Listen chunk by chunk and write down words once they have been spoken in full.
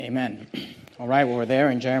Amen. All right, well, we're there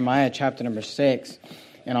in Jeremiah chapter number 6.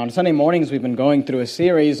 And on Sunday mornings, we've been going through a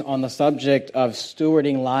series on the subject of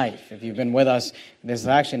stewarding life. If you've been with us, this is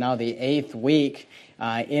actually now the 8th week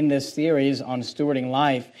in this series on stewarding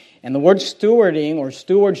life. And the word stewarding or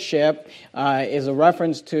stewardship is a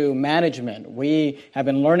reference to management. We have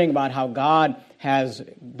been learning about how God has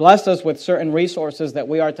blessed us with certain resources that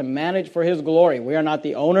we are to manage for His glory. We are not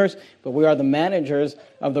the owners, but we are the managers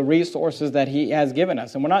of the resources that He has given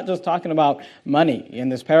us. And we're not just talking about money. In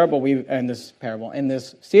this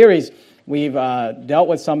series, we've dealt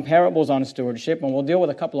with some parables on stewardship, and we'll deal with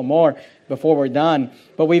a couple of more before we're done.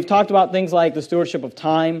 But we've talked about things like the stewardship of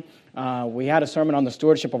time. We had a sermon on the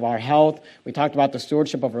stewardship of our health. We talked about the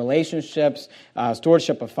stewardship of relationships,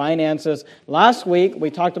 stewardship of finances. Last week, we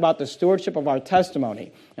talked about the stewardship of our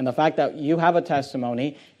testimony and the fact that you have a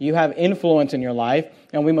testimony, you have influence in your life,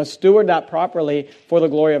 and we must steward that properly for the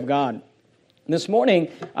glory of God. This morning,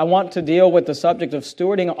 I want to deal with the subject of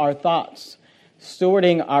stewarding our thoughts.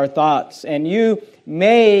 Stewarding our thoughts. And you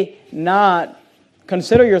may not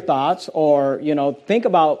consider your thoughts or, think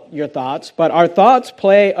about your thoughts, but our thoughts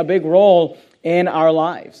play a big role in our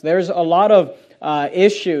lives. There's a lot of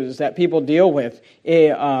issues that people deal with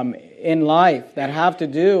in life that have to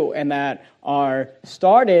do and that are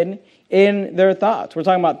started in their thoughts. We're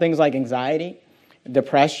talking about things like anxiety,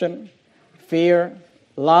 depression, fear,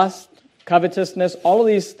 lust, covetousness. All of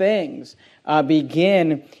these things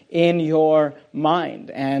begin in your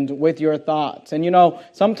mind and with your thoughts. And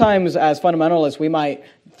sometimes as fundamentalists, we might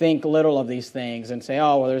think little of these things and say,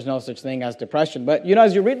 oh, well, there's no such thing as depression. But,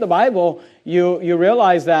 as you read the Bible, you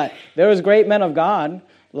realize that there was great men of God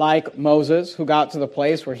like Moses, who got to the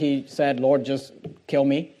place where he said, Lord, just kill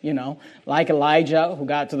me, like Elijah, who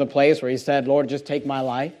got to the place where he said, Lord, just take my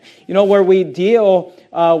life. Where we deal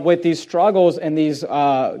with these struggles and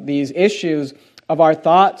these issues of our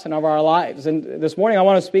thoughts and of our lives. And this morning I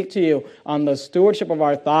want to speak to you on the stewardship of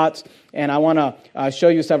our thoughts, and I want to show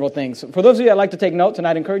you several things. For those of you that like to take notes, and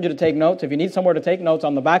I'd encourage you to take notes. If you need somewhere to take notes,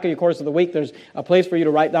 on the back of your course of the week, there's a place for you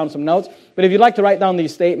to write down some notes. But if you'd like to write down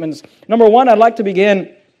these statements, number one, I'd like to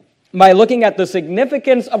begin by looking at the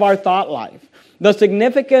significance of our thought life. The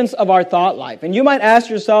significance of our thought life. And you might ask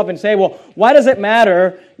yourself and say, well, why does it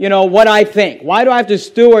matter, what I think? Why do I have to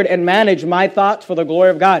steward and manage my thoughts for the glory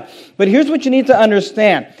of God? But here's what you need to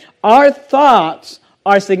understand. Our thoughts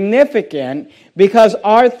are significant because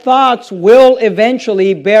our thoughts will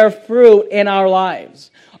eventually bear fruit in our lives.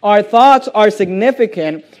 Our thoughts are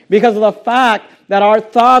significant because of the fact that our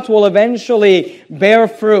thoughts will eventually bear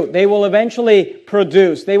fruit. They will eventually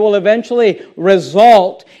produce. They will eventually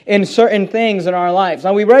result in certain things in our lives.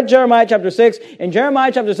 Now, we read Jeremiah chapter 6, and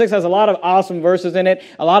Jeremiah chapter 6 has a lot of awesome verses in it.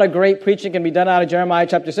 A lot of great preaching can be done out of Jeremiah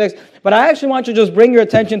chapter 6. But I actually want you to just bring your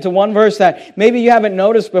attention to one verse that maybe you haven't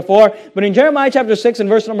noticed before. But in Jeremiah chapter 6 and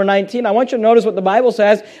verse number 19, I want you to notice what the Bible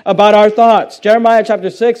says about our thoughts. Jeremiah chapter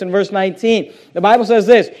 6 and verse 19. The Bible says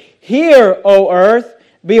this, "Hear, O earth,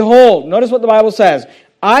 behold," notice what the Bible says,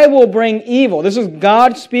 "I will bring evil." This is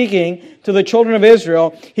God speaking to the children of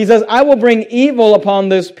Israel. He says, "I will bring evil upon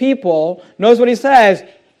this people." Notice what he says,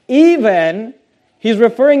 even, he's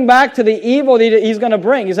referring back to the evil that he's going to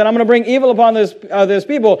bring. He said, I'm going to bring evil upon this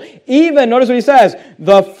people. Even, notice what he says,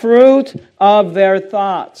 the fruit of their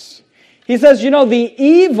thoughts. He says, the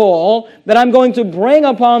evil that I'm going to bring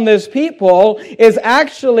upon this people is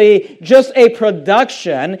actually just a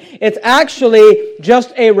production. It's actually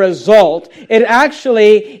just a result. It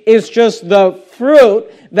actually is just the fruit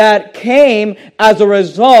that came as a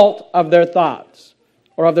result of their thoughts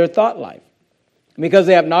or of their thought life. Because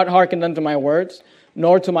they have not hearkened unto my words,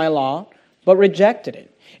 nor to my law, but rejected it.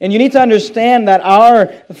 And you need to understand that our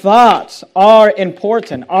thoughts are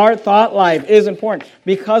important. Our thought life is important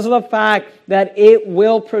because of the fact that it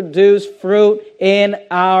will produce fruit in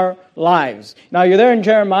our lives. Now, you're there in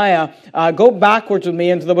Jeremiah. Go backwards with me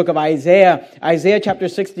into the book of Isaiah. Isaiah chapter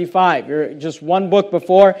 65. You're just one book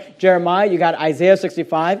before Jeremiah. You got Isaiah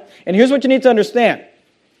 65. And here's what you need to understand.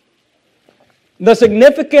 The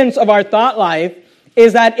significance of our thought life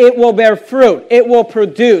is that it will bear fruit. It will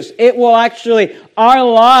produce. It will actually, our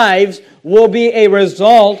lives will be a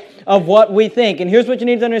result of what we think. And here's what you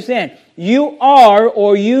need to understand. You are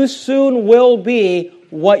or you soon will be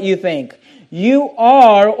what you think. You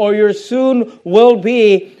are or you soon will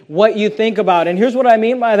be what you think about. And here's what I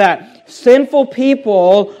mean by that. Sinful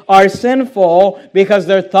people are sinful because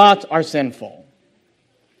their thoughts are sinful.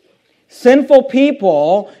 Sinful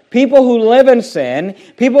people who live in sin,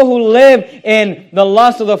 people who live in the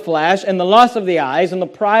lust of the flesh and the lust of the eyes and the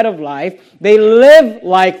pride of life, they live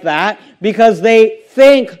like that because they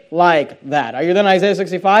think like that. Are you there in Isaiah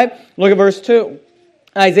 65? Look at verse 2.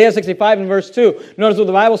 Isaiah 65 and verse 2. Notice what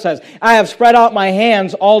the Bible says. I have spread out my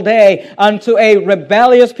hands all day unto a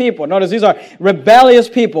rebellious people. Notice these are rebellious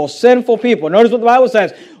people, sinful people. Notice what the Bible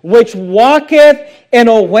says. Which walketh in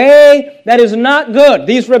a way that is not good.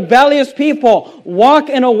 These rebellious people walk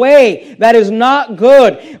in a way that is not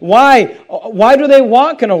good. Why? Why do they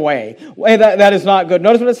walk in a way that is not good?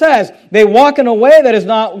 Notice what it says. They walk in a way that is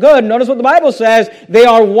not good. Notice what the Bible says. They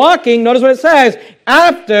are walking, notice what it says,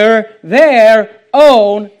 after their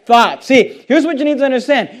own thoughts. See, here's what you need to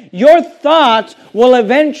understand. Your thoughts will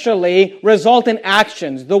eventually result in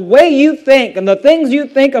actions. The way you think and the things you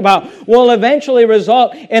think about will eventually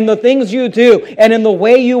result in the things you do and in the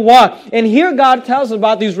way you walk. And here God tells us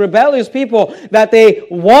about these rebellious people that they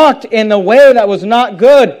walked in a way that was not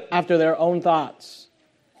good after their own thoughts.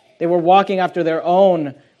 They were walking after their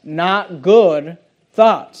own not good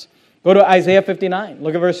thoughts. Go to Isaiah 59.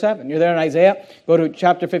 Look at verse 7. You're there in Isaiah. Go to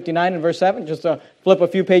chapter 59 and verse 7. Just to flip a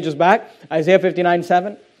few pages back. Isaiah 59,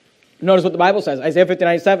 7. Notice what the Bible says. Isaiah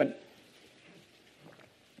 59, 7.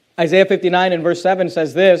 Isaiah 59 and verse 7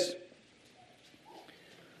 says this.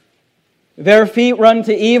 Their feet run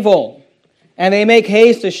to evil, and they make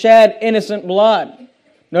haste to shed innocent blood.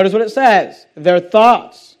 Notice what it says. Their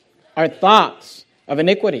thoughts are thoughts of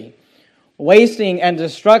iniquity. Wasting and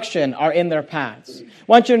destruction are in their paths. I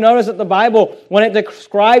want you to notice that the Bible, when it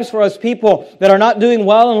describes for us people that are not doing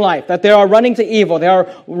well in life, that they are running to evil, they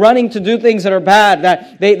are running to do things that are bad,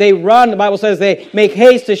 that they run, the Bible says they make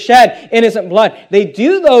haste to shed innocent blood. They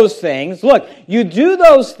do those things. Look, you do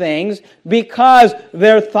those things because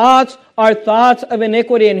their thoughts are thoughts of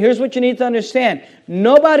iniquity. And here's what you need to understand.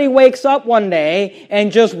 Nobody wakes up one day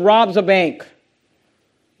and just robs a bank.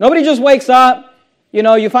 Nobody just wakes up. You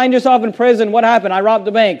know, you find yourself in prison. What happened? I robbed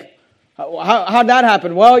the bank. How'd that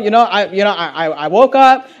happen? Well, I woke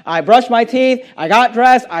up, I brushed my teeth, I got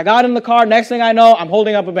dressed, I got in the car. Next thing I know, I'm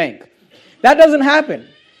holding up a bank. That doesn't happen.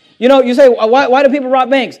 You know, you say, why do people rob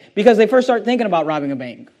banks? Because they first start thinking about robbing a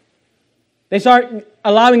bank. They start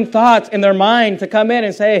allowing thoughts in their mind to come in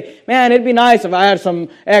and say, man, it'd be nice if I had some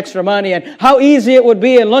extra money, and how easy it would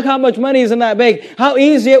be, and look how much money is in that bank, how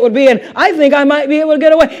easy it would be, and I think I might be able to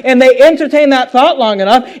get away. And they entertain that thought long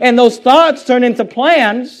enough, and those thoughts turn into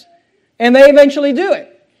plans, and they eventually do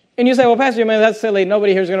it. And you say, well, Pastor, man, that's silly.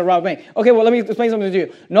 Nobody here is going to rob a bank. Okay, well, let me explain something to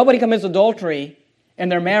you. Nobody commits adultery in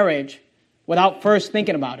their marriage without first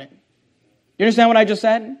thinking about it. You understand what I just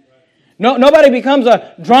said? Nobody becomes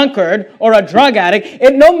a drunkard or a drug addict.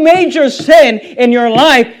 No major sin in your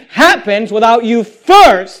life happens without you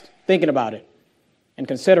first thinking about it and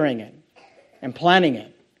considering it and planning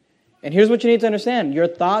it. And here's what you need to understand. Your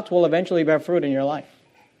thoughts will eventually bear fruit in your life.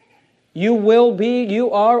 You will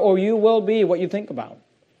be what you think about.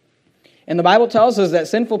 And the Bible tells us that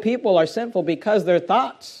sinful people are sinful because their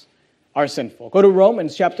thoughts are sinful. Go to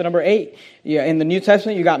Romans chapter number 8. In the New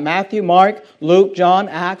Testament, you got Matthew, Mark, Luke, John,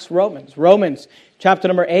 Acts, Romans. Romans chapter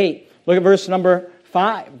number 8. Look at verse number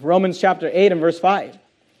 5. Romans chapter 8 and verse 5.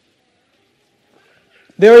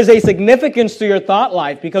 There is a significance to your thought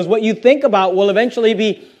life because what you think about will eventually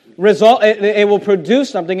be it will produce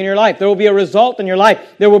something in your life. There will be a result in your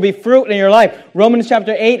life. There will be fruit in your life. Romans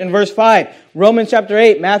chapter 8 and verse 5. Romans chapter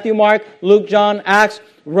 8, Matthew, Mark, Luke, John, Acts,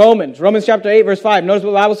 Romans. Romans chapter 8, verse 5. Notice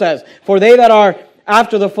what the Bible says. For they that are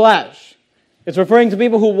after the flesh. It's referring to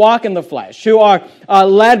people who walk in the flesh, who are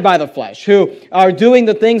led by the flesh, who are doing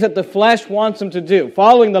the things that the flesh wants them to do,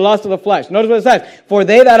 following the lust of the flesh. Notice what it says. For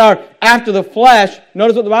they that are after the flesh,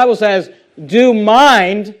 notice what the Bible says, do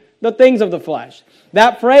mind the things of the flesh.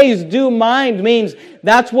 That phrase, do mind, means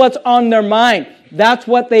that's what's on their mind. That's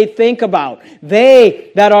what they think about.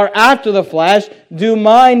 They that are after the flesh do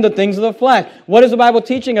mind the things of the flesh. What is the Bible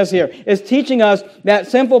teaching us here? It's teaching us that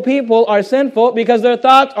sinful people are sinful because their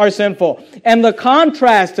thoughts are sinful. And the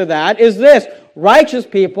contrast to that is this. Righteous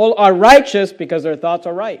people are righteous because their thoughts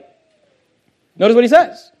are right. Notice what he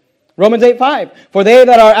says. Romans 8:5. For they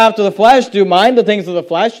that are after the flesh do mind the things of the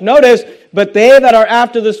flesh. Notice, but they that are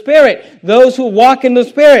after the Spirit, those who walk in the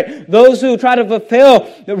Spirit, those who try to fulfill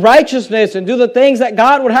the righteousness and do the things that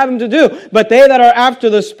God would have them to do. But they that are after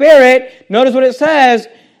the Spirit, notice what it says,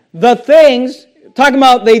 the things, talking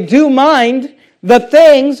about they do mind the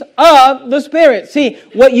things of the Spirit. See,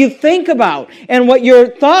 what you think about and what your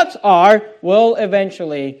thoughts are will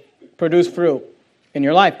eventually produce fruit in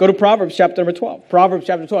your life. Go to Proverbs chapter number 12. Proverbs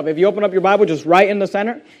chapter 12. If you open up your Bible just right in the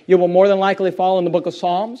center, you will more than likely fall in the book of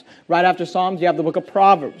Psalms. Right after Psalms, you have the book of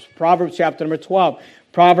Proverbs. Proverbs chapter number 12.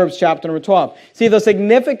 Proverbs chapter number 12. See, the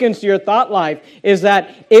significance to your thought life is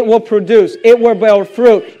that it will produce, it will bear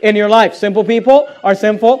fruit in your life. Simple people are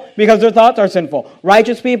sinful because their thoughts are sinful.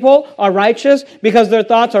 Righteous people are righteous because their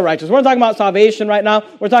thoughts are righteous. We're not talking about salvation right now.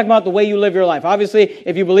 We're talking about the way you live your life. Obviously,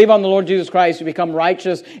 if you believe on the Lord Jesus Christ, you become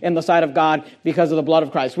righteous in the sight of God because of the blood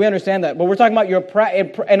of Christ. We understand that. But we're talking about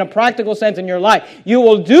in a practical sense in your life. You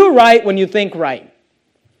will do right when you think right.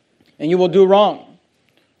 And you will do wrong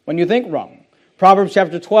when you think wrong. Proverbs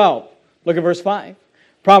chapter 12, look at verse 5.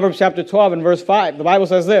 Proverbs chapter 12 and verse 5, the Bible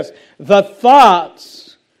says this, the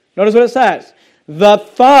thoughts, notice what it says, the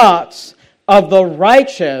thoughts of the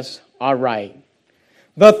righteous are right.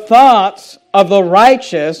 The thoughts of the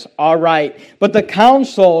righteous are right, but the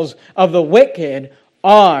counsels of the wicked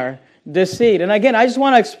are deceit. And again, I just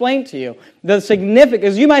want to explain to you the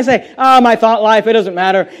significance. You might say, my thought life, it doesn't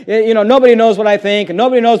matter. Nobody knows what I think, and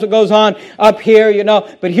nobody knows what goes on up here,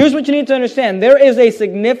 But here's what you need to understand. There is a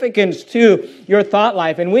significance to your thought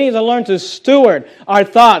life, and we need to learn to steward our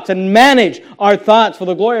thoughts and manage our thoughts for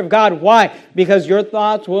the glory of God. Why? Because your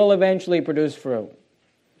thoughts will eventually produce fruit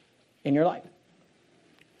in your life.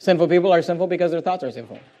 Sinful people are sinful because their thoughts are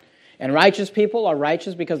sinful. And righteous people are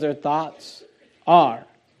righteous because their thoughts are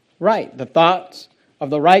right. The thoughts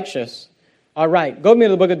of the righteous are right. Go with me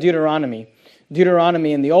to the book of Deuteronomy.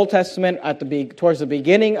 Deuteronomy in the Old Testament, towards the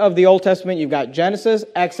beginning of the Old Testament, you've got Genesis,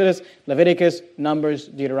 Exodus, Leviticus, Numbers,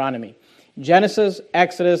 Deuteronomy. Genesis,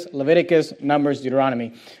 Exodus, Leviticus, Numbers,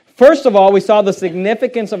 Deuteronomy. First of all, we saw the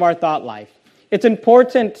significance of our thought life. It's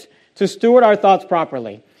important to steward our thoughts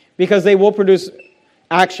properly because they will produce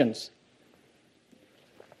actions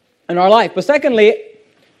in our life. But secondly,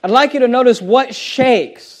 I'd like you to notice what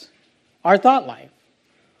shakes our thought life.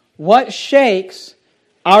 What shakes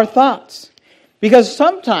our thoughts? Because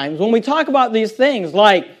sometimes when we talk about these things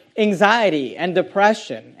like anxiety and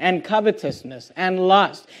depression and covetousness and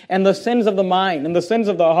lust and the sins of the mind and the sins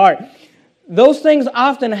of the heart, those things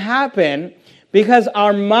often happen because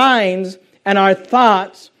our minds and our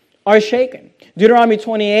thoughts are shaken. Deuteronomy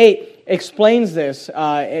 28 explains this,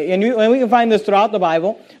 and we can find this throughout the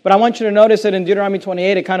Bible, but I want you to notice it in Deuteronomy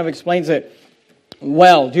 28, it kind of explains it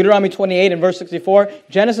well. Deuteronomy 28 and verse 64,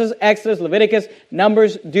 Genesis, Exodus, Leviticus,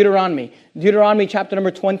 Numbers, Deuteronomy. Deuteronomy chapter number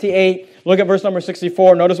 28, look at verse number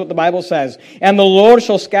 64. Notice what the Bible says. And the Lord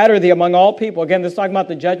shall scatter thee among all people. Again, this is talking about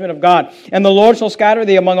the judgment of God. And the Lord shall scatter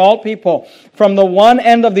thee among all people, from the one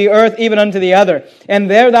end of the earth even unto the other. And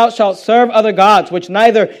there thou shalt serve other gods, which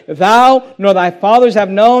neither thou nor thy fathers have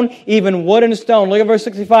known, even wood and stone. Look at verse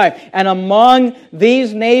 65. And among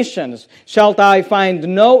these nations shalt thou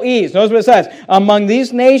find no ease. Notice what it says. Among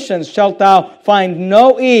these nations shalt thou find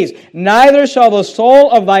no ease, neither shall the sole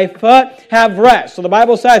of thy foot have rest. So the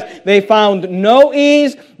Bible says they found no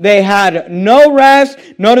ease, they had no rest.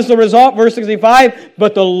 Notice the result, verse 65,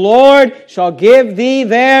 but the Lord shall give thee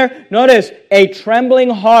there, notice, a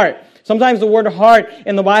trembling heart. Sometimes the word heart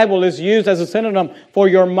in the Bible is used as a synonym for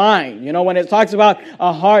your mind. When it talks about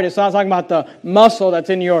a heart, it's not talking about the muscle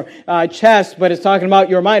that's in your chest, but it's talking about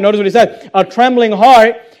your mind. Notice what he said, a trembling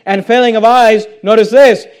heart and failing of eyes, notice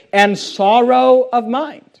this, and sorrow of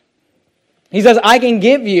mind. He says, I can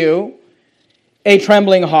give you a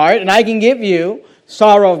trembling heart, and I can give you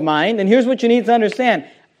sorrow of mind. And here's what you need to understand.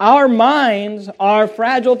 Our minds are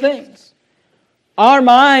fragile things. Our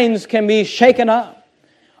minds can be shaken up.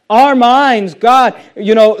 Our minds, God,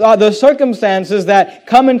 the circumstances that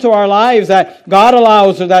come into our lives that God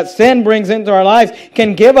allows or that sin brings into our lives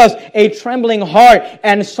can give us a trembling heart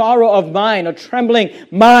and sorrow of mind, a trembling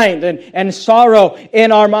mind and sorrow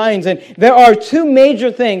in our minds. And there are two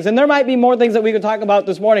major things, and there might be more things that we could talk about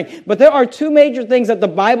this morning, but there are two major things that the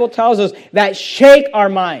Bible tells us that shake our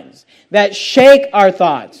minds, that shake our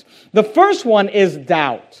thoughts. The first one is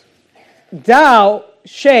doubt. Doubt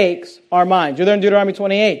shakes our minds. You're there in Deuteronomy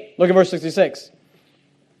 28. Look at verse 66.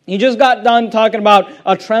 He just got done talking about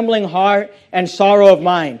a trembling heart and sorrow of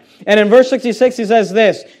mind. And in verse 66 he says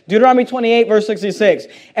this, Deuteronomy 28 verse 66,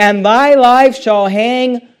 and thy life shall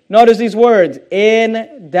hang, notice these words,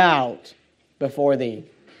 in doubt before thee.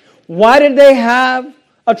 Why did they have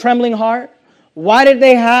a trembling heart? Why did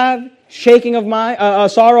they have shaking of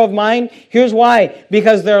mind, sorrow of mind? Here's why.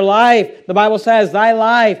 Because their life, the Bible says, thy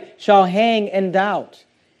life shall hang in doubt.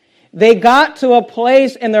 They got to a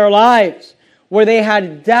place in their lives where they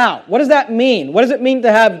had doubt. What does that mean? What does it mean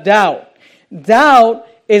to have doubt? Doubt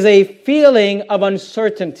is a feeling of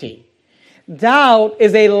uncertainty. Doubt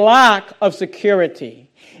is a lack of security.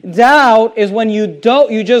 Doubt is when you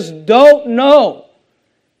just don't know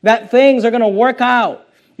that things are going to work out.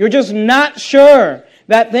 You're just not sure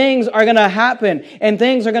that things are going to happen and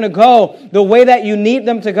things are going to go the way that you need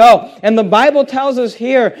them to go. And the Bible tells us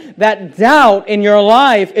here that doubt in your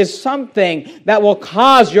life is something that will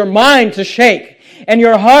cause your mind to shake and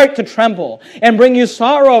your heart to tremble and bring you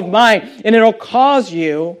sorrow of mind, and it'll cause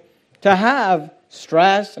you to have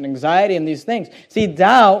stress and anxiety and these things. See,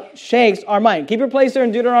 doubt shakes our mind. Keep your place there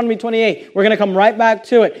in Deuteronomy 28. We're going to come right back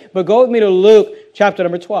to it. But go with me to Luke chapter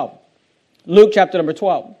number 12. Luke chapter number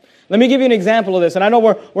 12. Let me give you an example of this. And I know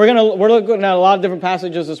we're looking at a lot of different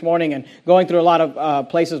passages this morning and going through a lot of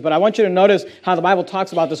places. But I want you to notice how the Bible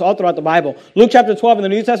talks about this all throughout the Bible. Luke chapter 12 in the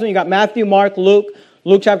New Testament, you got Matthew, Mark, Luke.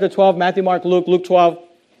 Luke chapter 12, Matthew, Mark, Luke, Luke 12.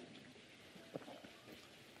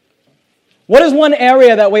 What is one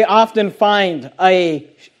area that we often find a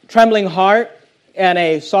trembling heart and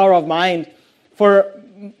a sorrow of mind? For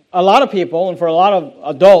a lot of people and for a lot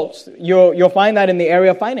of adults, you'll find that in the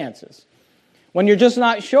area of finances. When you're just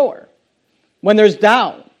not sure, when there's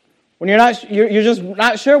doubt, when you're just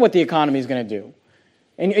not sure what the economy is going to do.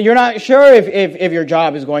 And you're not sure if your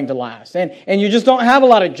job is going to last. And you just don't have a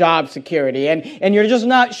lot of job security. And you're just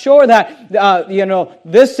not sure that,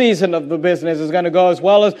 this season of the business is going to go as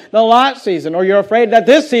well as the last season. Or you're afraid that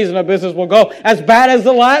this season of business will go as bad as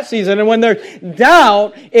the last season. And when there's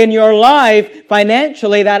doubt in your life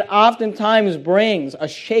financially, that oftentimes brings a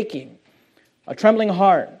shaking, a trembling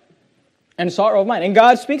heart, and sorrow of mind. And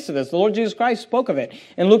God speaks to this. The Lord Jesus Christ spoke of it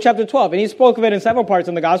in Luke chapter 12. And He spoke of it in several parts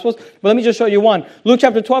in the Gospels. But let me just show you one. Luke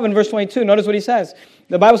chapter 12 and verse 22. Notice what He says.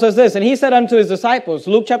 The Bible says this. And He said unto His disciples,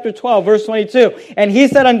 Luke chapter 12, verse 22. And He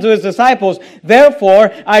said unto His disciples,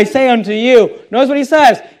 therefore I say unto you. Notice what He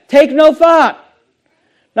says. Take no thought.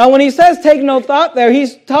 Now when He says take no thought there,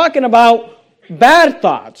 He's talking about bad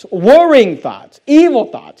thoughts, worrying thoughts, evil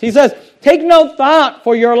thoughts. He says, take no thought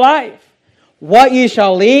for your life, what ye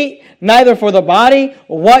shall eat, neither for the body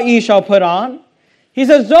what ye shall put on. He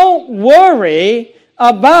says, don't worry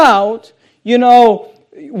about,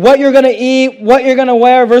 what you're going to eat, what you're going to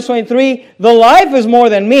wear. Verse 23, the life is more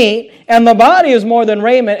than meat, and the body is more than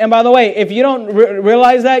raiment. And by the way, if you don't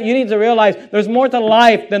realize that, you need to realize there's more to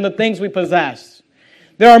life than the things we possess.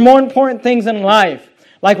 There are more important things in life,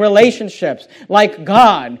 like relationships, like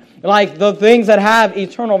God, like the things that have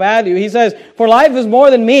eternal value. He says, for life is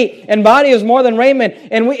more than meat, and body is more than raiment.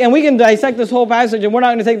 And we can dissect this whole passage, and we're not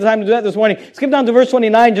going to take the time to do that this morning. Skip down to verse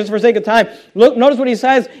 29, just for sake of time. Look, notice what He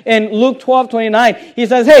says in Luke 12:29. He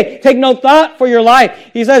says, hey, take no thought for your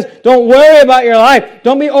life. He says, don't worry about your life.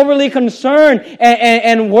 Don't be overly concerned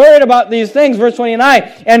and worried about these things. Verse 29,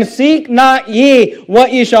 and seek not ye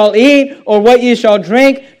what ye shall eat, or what ye shall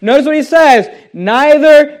drink. Notice what He says,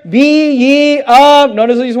 neither be ye of,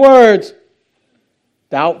 notice these words,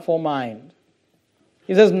 doubtful mind.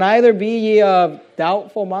 He says, neither be ye of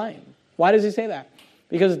doubtful mind. Why does He say that?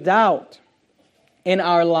 Because doubt in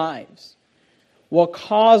our lives will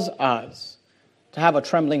cause us to have a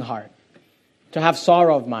trembling heart, to have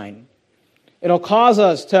sorrow of mind. It'll cause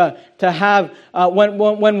us to have,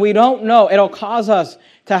 when we don't know, it'll cause us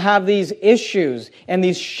to have these issues and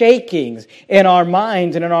these shakings in our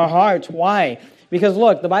minds and in our hearts. Why? Because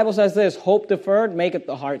look, the Bible says this, hope deferred maketh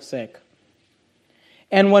the heart sick.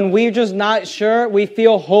 And when we're just not sure, we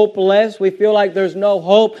feel hopeless. We feel like there's no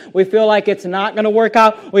hope. We feel like it's not going to work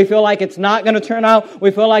out. We feel like it's not going to turn out.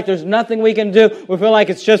 We feel like there's nothing we can do. We feel like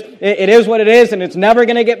it's just, it is what it is and it's never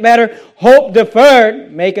going to get better. Hope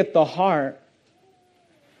deferred maketh the heart,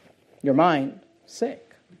 your mind,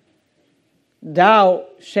 sick. Doubt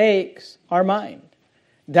shakes our mind.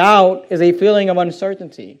 Doubt is a feeling of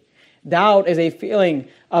uncertainty. Doubt is a feeling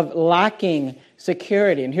of lacking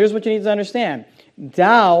security. And here's what you need to understand.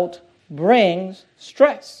 Doubt brings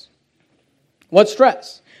stress. What's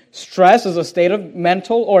stress? Stress is a state of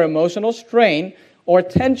mental or emotional strain or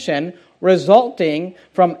tension resulting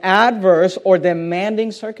from adverse or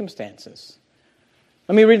demanding circumstances.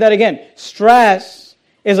 Let me read that again. Stress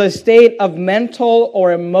is a state of mental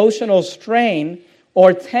or emotional strain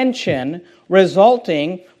or tension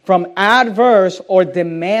resulting from adverse or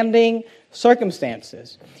demanding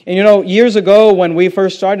circumstances. And years ago when we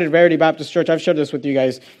first started Verity Baptist Church, I've shared this with you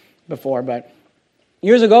guys before, but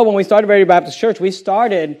years ago when we started Verity Baptist Church, we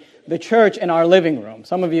started the church in our living room.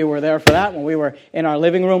 Some of you were there for that when we were in our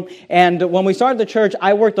living room. And when we started the church,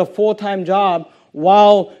 I worked a full-time job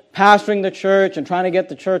while pastoring the church and trying to get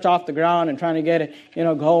the church off the ground and trying to get it,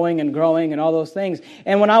 going and growing and all those things.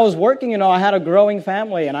 And when I was working, I had a growing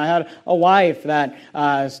family, and I had a wife that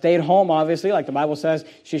stayed home, obviously, like the Bible says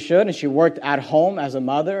she should, and she worked at home as a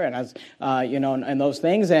mother and as, and those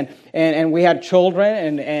things. And we had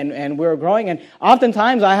children, and we were growing. And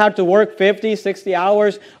oftentimes I had to work 50, 60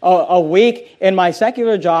 hours a week in my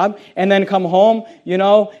secular job and then come home,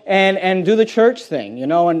 and do the church thing,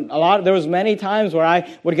 and there was many times where I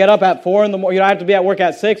would get up at 4 in the morning. I have to be at work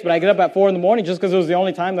at 6, but I get up at 4 in the morning just because it was the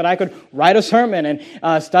only time that I could write a sermon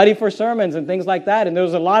and study for sermons and things like that. And there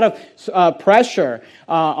was a lot of pressure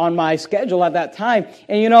on my schedule at that time.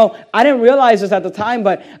 And, I didn't realize this at the time,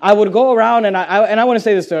 but I would go around, and I wouldn't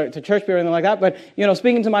say this to church people or anything like that, but,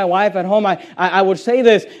 speaking to my wife at home, I would say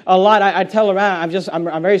this a lot. I'd tell her,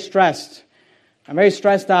 I'm very stressed. I'm very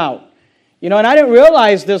stressed out. And I didn't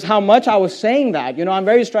realize this, how much I was saying that. I'm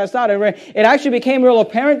very stressed out. It actually became real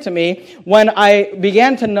apparent to me when I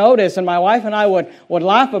began to notice, and my wife and I would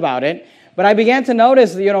laugh about it, but I began to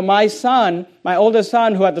notice that, my son, my oldest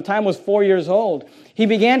son, who at the time was 4 years old, he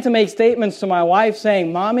began to make statements to my wife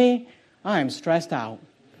saying, "Mommy, I am stressed out."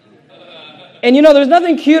 And there's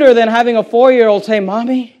nothing cuter than having a 4-year-old say,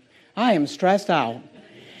 "Mommy, I am stressed out."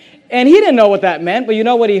 And he didn't know what that meant, but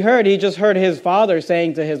what he heard? He just heard his father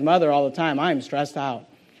saying to his mother all the time, "I'm stressed out.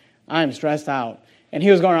 I'm stressed out." And he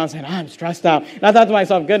was going around saying, "I'm stressed out." And I thought to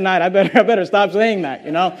myself, good night, I better stop saying that,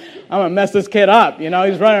 I'm going to mess this kid up, he's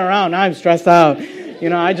running around, "I'm stressed out.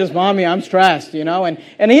 Mommy, I'm stressed,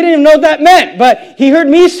 And he didn't even know what that meant, but he heard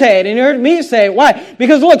me say it, and he heard me say it. Why?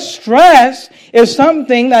 Because look, stress is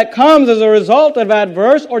something that comes as a result of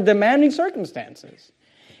adverse or demanding circumstances.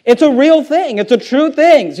 It's a real thing. It's a true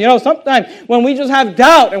thing. Sometimes when we just have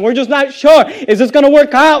doubt and we're just not sure, is this going to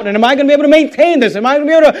work out? And am I going to be able to maintain this? Am I going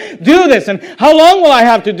to be able to do this? And how long will I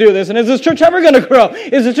have to do this? And is this church ever going to grow?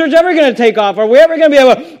 Is the church ever going to take off? Are we ever going to be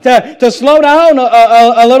able to slow down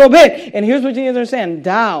a little bit? And here's what you need to understand.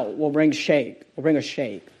 Doubt will bring a shake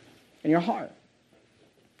in your heart.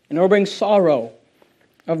 And it will bring sorrow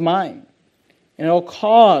of mind. And it will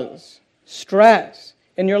cause stress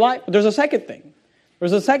in your life. But there's a second thing.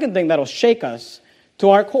 There's a second thing that'll shake us to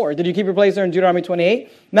our core. Did you keep your place there in Deuteronomy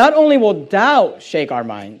 28? Not only will doubt shake our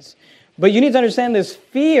minds, but you need to understand this: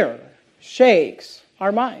 fear shakes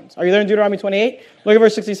our minds. Are you there in Deuteronomy 28? Look at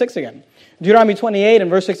verse 66 again. Deuteronomy 28 and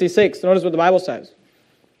verse 66. Notice what the Bible says.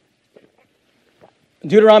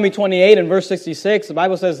 Deuteronomy 28 and verse 66, the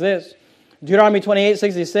Bible says this. Deuteronomy 28,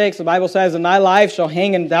 66, the Bible says, "And thy life shall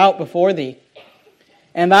hang in doubt before thee.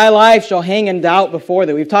 And thy life shall hang in doubt before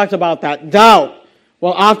thee." We've talked about that. Doubt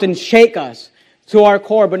will often shake us to our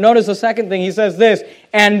core. But notice the second thing. He says this: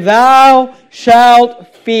 "And thou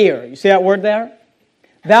shalt fear." You see that word there?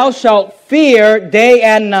 "Thou shalt fear day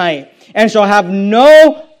and night, and shall have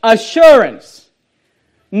no assurance,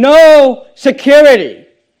 no security,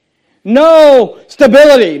 no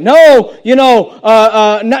stability,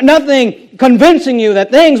 nothing convincing you that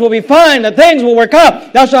things will be fine, that things will work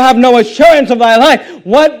out. Thou shalt have no assurance of thy life."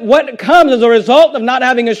 What comes as a result of not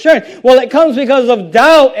having assurance? Well, it comes because of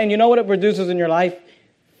doubt. And you know what it produces in your life?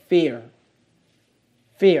 Fear.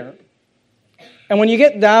 Fear. And when you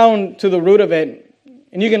get down to the root of it,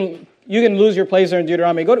 and you can lose your place there in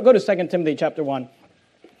Deuteronomy, go to 2 Timothy chapter 1.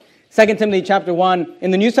 2 Timothy chapter 1.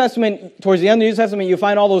 In the New Testament, towards the end of the New Testament, you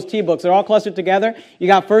find all those T books. They're all clustered together. You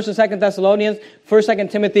got 1st and 2nd Thessalonians, 1st, 2nd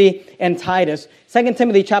Timothy, and Titus. 2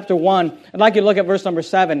 Timothy chapter 1, I'd like you to look at verse number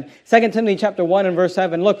 7. 2 Timothy chapter 1 and verse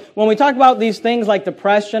 7. Look, when we talk about these things like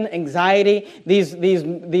depression, anxiety,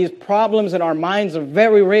 these problems in our minds are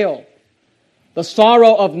very real. The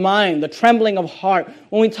sorrow of mind, the trembling of heart.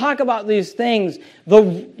 When we talk about these things,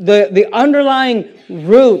 the underlying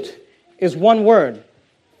root is one word: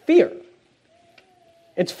 fear.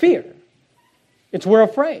 It's fear. It's we're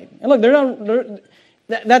afraid. And look,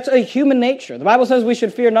 that's a human nature. The Bible says we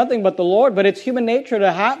should fear nothing but the Lord, but it's human nature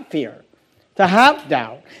to have fear, to have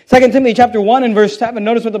doubt. 2 Timothy chapter 1 and verse 7,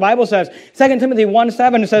 notice what the Bible says. 2 Timothy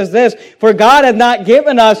 1:7 says this: "For God hath not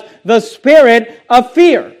given us the spirit of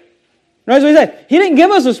fear." Notice what he said. He didn't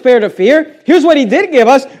give us a spirit of fear. Here's what he did give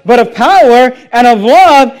us: but of power and of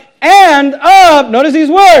love and of, notice these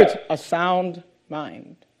words, a sound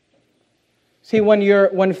mind. See,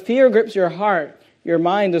 when fear grips your heart, your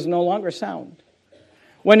mind is no longer sound.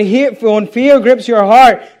 When fear grips your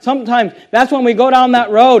heart, sometimes that's when we go down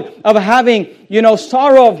that road of having,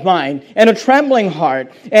 sorrow of mind and a trembling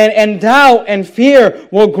heart, and doubt and fear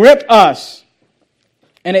will grip us,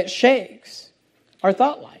 and it shakes our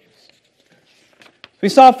thought lives. We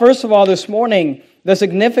saw, first of all, this morning, the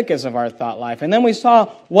significance of our thought life, and then we saw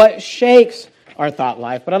what shakes our thought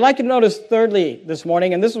life. But I'd like you to notice thirdly this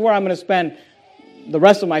morning, and this is where I'm going to spend the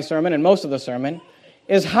rest of my sermon and most of the sermon,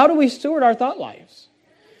 is how do we steward our thought lives?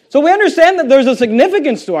 So we understand that there's a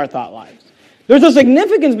significance to our thought lives. There's a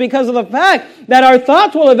significance because of the fact that our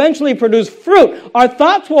thoughts will eventually produce fruit. Our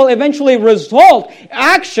thoughts will eventually result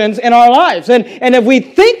actions in our lives. And if we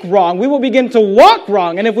think wrong, we will begin to walk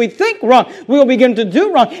wrong. And if we think wrong, we will begin to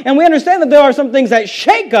do wrong. And we understand that there are some things that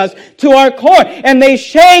shake us to our core. And they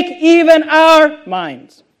shake even our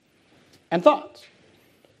minds and thoughts.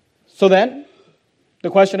 So then, the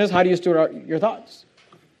question is, how do you steward your thoughts?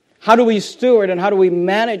 How do we steward and how do we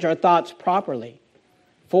manage our thoughts properly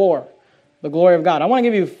for the glory of God? I want to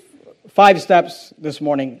give you 5 steps this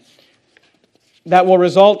morning that will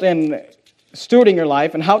result in stewarding your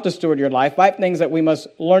life and how to steward your life. 5 things that we must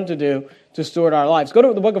learn to do to steward our lives. Go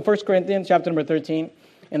to the book of 1 Corinthians, chapter number 13.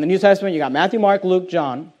 In the New Testament, you got Matthew, Mark, Luke,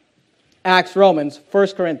 John, Acts, Romans, 1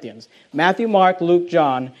 Corinthians. Matthew, Mark, Luke,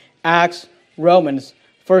 John, Acts, Romans,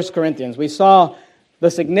 1 Corinthians. We saw the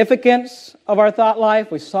significance of our thought life.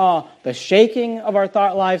 We saw the shaking of our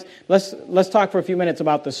thought lives. Let's talk for a few minutes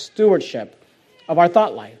about the stewardship of our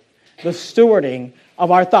thought life. The stewarding of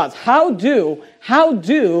our thoughts. How do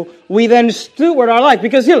we then steward our life?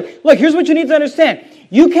 Because here's what you need to understand.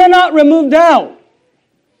 You cannot remove doubt.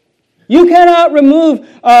 You cannot remove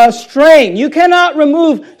strain. You cannot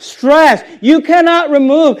remove stress. You cannot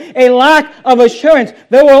remove a lack of assurance.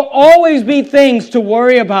 There will always be things to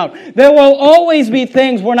worry about. There will always be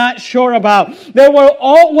things we're not sure about. There will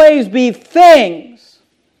always be things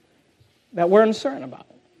that we're uncertain about.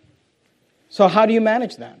 So how do you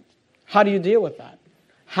manage that? How do you deal with that?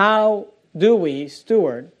 How do we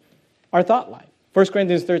steward our thought life? 1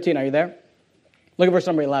 Corinthians 13, are you there? Look at verse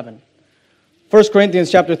number 11. 1 Corinthians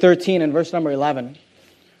chapter 13 and verse number 11.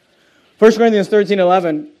 1 Corinthians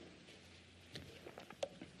 13:11.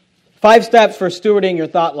 5 steps for stewarding your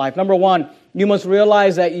thought life. Number 1, you must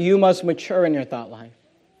realize that you must mature in your thought life.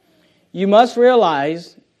 You must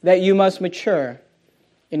realize that you must mature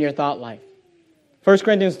in your thought life. 1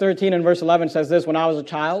 Corinthians 13 and verse 11 says this, when I was a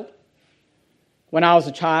child,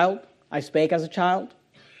 I spake as a child,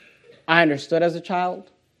 I understood as a child.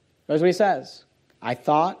 That's what he says. I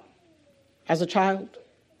thought as a child,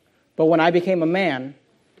 but when I became a man,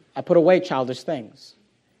 I put away childish things.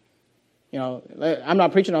 You know, I'm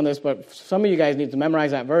not preaching on this, but some of you guys need to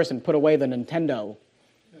memorize that verse and put away the Nintendo,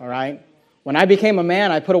 all right? When I became a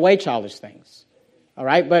man, I put away childish things, all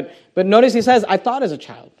right? But notice he says, I thought as a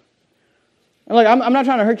child. And look, I'm not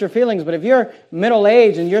trying to hurt your feelings, but if you're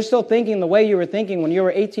middle-aged and you're still thinking the way you were thinking when you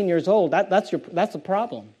were 18 years old, that's a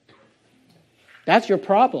problem. That's your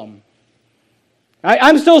problem.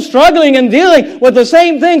 I'm still struggling and dealing with the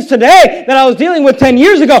same things today that I was dealing with 10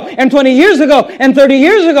 years ago and 20 years ago and 30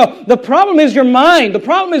 years ago. The problem is your mind. The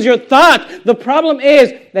problem is your thoughts. The problem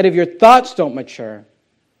is that if your thoughts don't mature,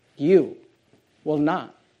 you will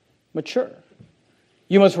not mature.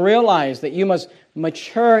 You must realize that you must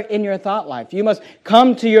mature in your thought life. You must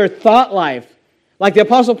come to your thought life like the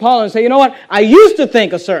Apostle Paul and say, you know what? I used to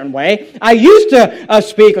think a certain way. I used to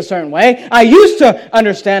speak a certain way. I used to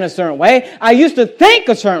understand a certain way. I used to think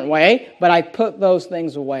a certain way, but I put those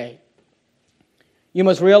things away. You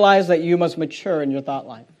must realize that you must mature in your thought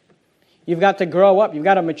life. You've got to grow up. You've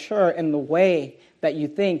got to mature in the way that you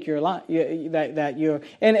think you're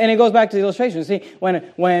and it goes back to the illustration. See, when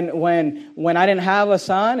I didn't have a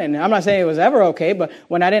son, and I'm not saying it was ever okay, but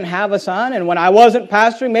when I didn't have a son and when I wasn't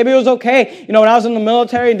pastoring, maybe it was okay. You know, when I was in the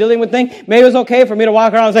military and dealing with things, maybe it was okay for me to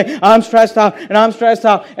walk around and say, I'm stressed out, and I'm stressed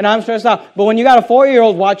out, and I'm stressed out. But when you got a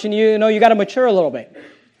 4-year-old watching you, you know, you got to mature a little bit.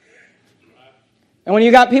 And when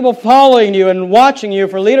you got people following you and watching you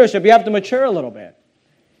for leadership, you have to mature a little bit.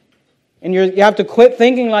 And you have to quit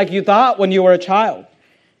thinking like you thought when you were a child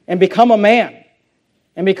and become a man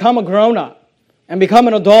and become a grown-up and become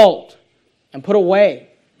an adult and put away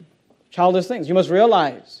childish things. You must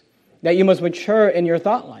realize that you must mature in your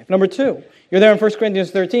thought life. Number 2, you're there in 1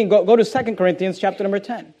 Corinthians 13. Go to 2 Corinthians chapter number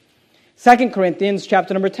 10. 2 Corinthians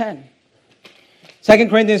chapter number 10. 2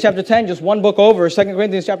 Corinthians chapter 10, just one book over, 2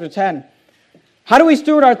 Corinthians chapter 10. How do we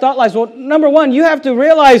steward our thought lives? Well, number 1, you have to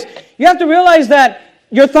realize that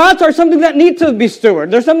your thoughts are something that needs to be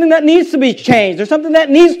stewarded. There's something that needs to be changed. There's something that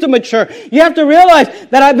needs to mature. You have to realize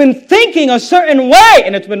that I've been thinking a certain way,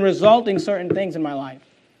 and it's been resulting certain things in my life.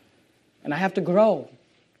 And I have to grow,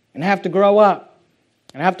 and I have to grow up,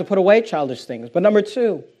 and I have to put away childish things. But number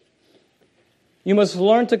 2, you must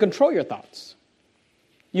learn to control your thoughts.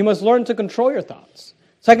 You must learn to control your thoughts.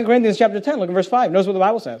 2 Corinthians chapter 10, look at verse 5. Notice what the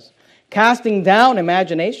Bible says. Casting down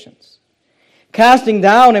imaginations. casting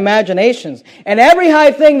down imaginations, and every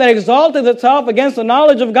high thing that exalteth itself against the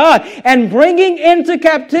knowledge of God, and bringing into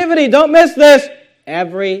captivity, don't miss this,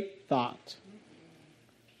 every thought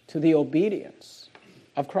to the obedience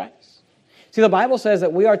of Christ. See, the Bible says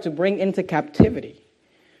that we are to bring into captivity.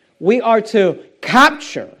 We are to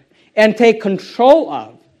capture and take control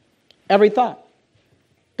of every thought.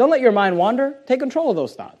 Don't let your mind wander. Take control of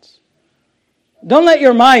those thoughts. Don't let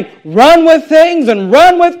your mind run with things and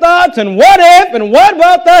run with thoughts and what if and what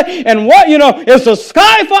about that and what, is the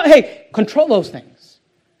sky falling? Hey, control those things.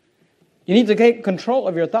 You need to take control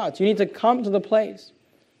of your thoughts. You need to come to the place.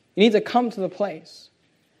 You need to come to the place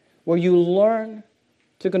where you learn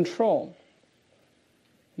to control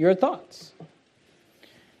your thoughts.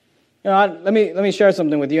 Let me share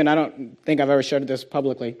something with you, and I don't think I've ever shared this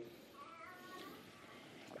publicly.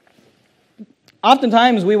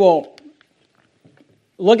 Oftentimes we will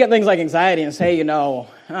look at things like anxiety and say,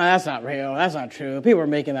 that's not real, that's not true, people are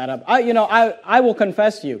making that up. I will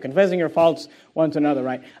confess to you, confessing your faults one to another,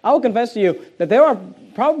 right? I will confess to you that there are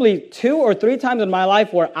probably 2 or 3 times in my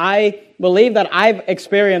life where I believe that I've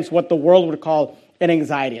experienced what the world would call an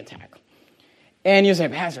anxiety attack. And you say,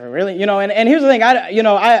 Pastor, really? And here's the thing,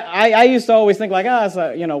 I used to always think like, that's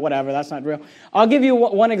whatever, that's not real. I'll give you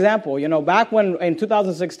one example. Back in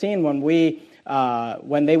 2016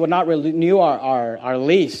 when they would not renew our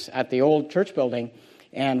lease at the old church building,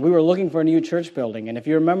 and we were looking for a new church building. And if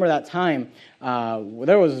you remember that time,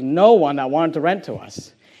 there was no one that wanted to rent to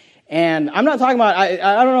us. And I'm not talking about,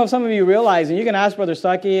 I don't know if some of you realize, and you can ask Brother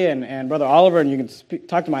Stuckey and Brother Oliver, and you can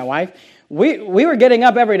talk to my wife. We were getting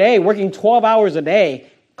up every day, working 12 hours a day,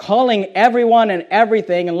 calling everyone and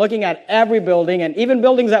everything and looking at every building and even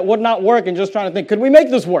buildings that would not work and just trying to think, could we make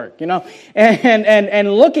this work, and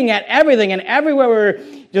looking at everything and everywhere we were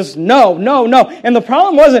just no. And the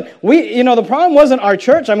problem wasn't our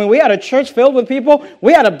church. I mean, we had a church filled with people.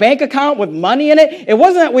 We had a bank account with money in it. It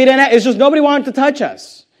wasn't that we didn't have, it's just nobody wanted to touch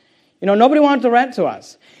us. Nobody wanted to rent to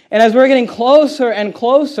us. And as we were getting closer and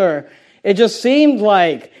closer, it just seemed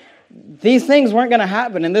like these things weren't going to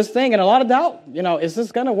happen, and this thing, and a lot of doubt. Is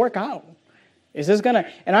this going to work out? Is this going to?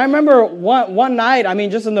 And I remember one night,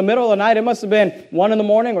 just in the middle of the night, it must have been 1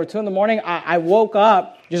 a.m. or 2 a.m, I woke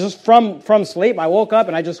up, just from sleep. I woke up,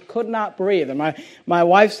 and I just could not breathe. And my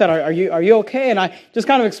wife said, are you okay? And I just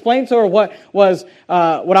kind of explained to her what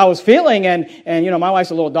I was feeling, and my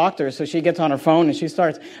wife's a little doctor, so she gets on her phone, and she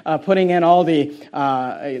starts putting in all the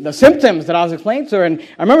symptoms that I was explaining to her. And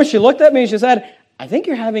I remember she looked at me, and she said, I think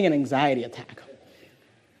you're having an anxiety attack.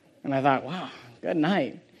 And I thought, wow, good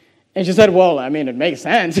night. And she said, well, it makes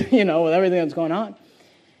sense, with everything that's going on.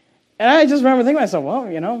 And I just remember thinking to myself, well,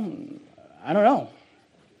 I don't know.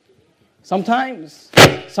 Sometimes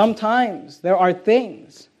there are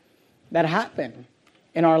things that happen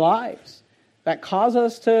in our lives that cause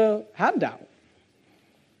us to have doubt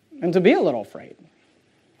and to be a little afraid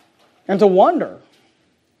and to wonder,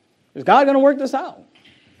 is God going to work this out?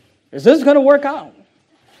 Is this going to work out?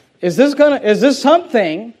 Is this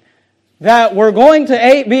something that we're going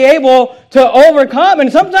to be able to overcome? And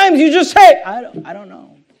sometimes you just say, I don't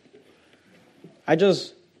know. I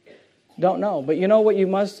just don't know. But you know what you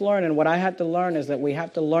must learn, and what I had to learn, is that we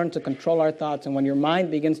have to learn to control our thoughts. And when your mind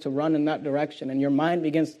begins to run in that direction, and your mind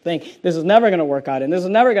begins to think, this is never going to work out, and this is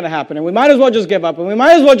never going to happen, and we might as well just give up, and we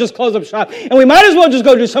might as well just close up shop, and we might as well just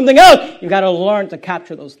go do something else, you've got to learn to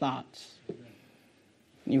capture those thoughts.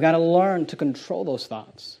 You've got to learn to control those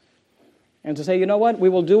thoughts. And to say, you know what? We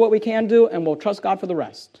will do what we can do, and we'll trust God for the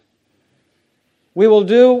rest. We will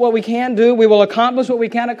do what we can do. We will accomplish what we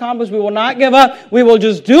can accomplish. We will not give up. We will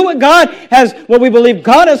just do what we believe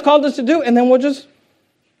God has called us to do, and then we'll just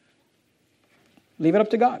leave it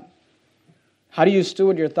up to God. How do you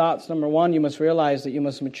steward your thoughts? Number 1, you must realize that you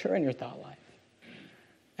must mature in your thought life.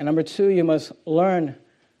 And number 2, you must learn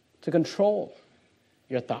to control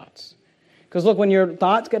your thoughts. Because look, when your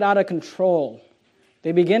thoughts get out of control,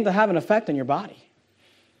 they begin to have an effect on your body.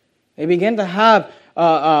 They begin to have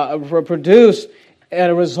produce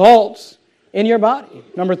results in your body.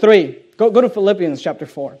 Number 3, go to Philippians chapter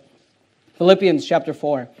 4. Philippians chapter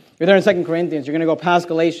 4. You're there in 2 Corinthians. You're going to go past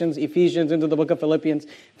Galatians, Ephesians, into the book of Philippians.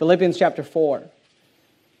 Philippians chapter 4.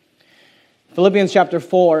 Philippians chapter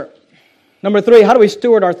 4. Number 3, how do we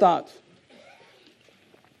steward our thoughts?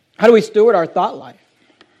 How do we steward our thought life?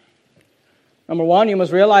 Number 1, you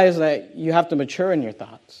must realize that you have to mature in your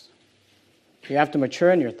thoughts. You have to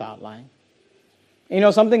mature in your thought life.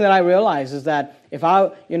 Something that I realize is that As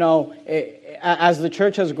the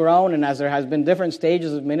church has grown and as there has been different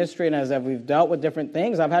stages of ministry and as we've dealt with different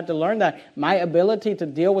things, I've had to learn that my ability to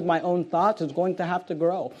deal with my own thoughts is going to have to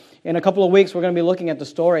grow. In a couple of weeks, we're going to be looking at the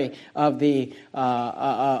story of the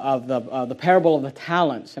parable of the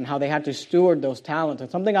talents and how they had to steward those talents.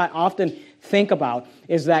 And something I often think about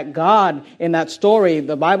is that God, in that story,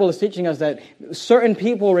 the Bible is teaching us that certain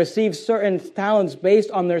people receive certain talents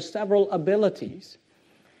based on their several abilities.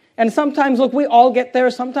 And sometimes, look, we all get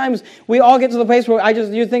there. Sometimes we all get to the place where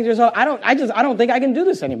you think to yourself, I don't think I can do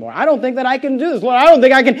this anymore. I don't think that I can do this. Lord, I don't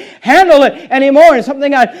think I can handle it anymore. And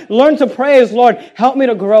something I learned to pray is, Lord, help me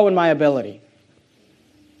to grow in my ability.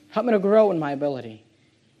 Help me to grow in my ability.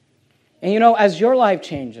 And as your life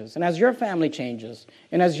changes, and as your family changes,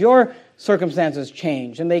 and as your circumstances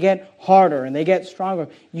change, and they get harder, and they get stronger,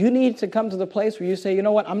 you need to come to the place where you say, you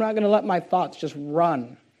know what, I'm not going to let my thoughts just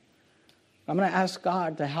run. I'm going to ask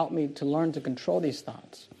God to help me to learn to control these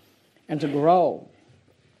thoughts and to grow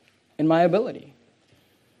in my ability.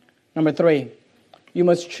 Number 3, you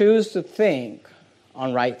must choose to think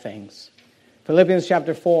on right things. Philippians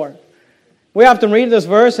chapter 4. We often read this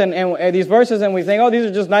verse and these verses and we think, oh, these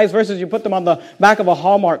are just nice verses. You put them on the back of a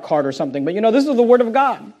Hallmark card or something. But this is the Word of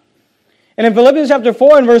God. And in Philippians chapter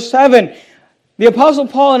 4 and verse 7, the Apostle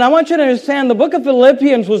Paul, and I want you to understand, the book of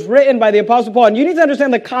Philippians was written by the Apostle Paul. And you need to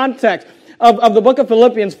understand the context of the book of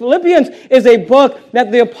Philippians. Philippians is a book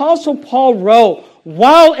that the Apostle Paul wrote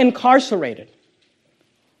while incarcerated,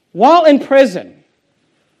 while in prison,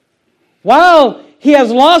 while he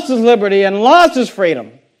has lost his liberty and lost his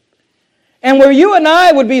freedom. And where you and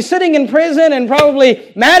I would be sitting in prison and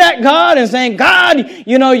probably mad at God and saying, God,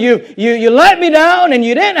 you let me down and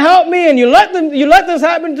you didn't help me and you let this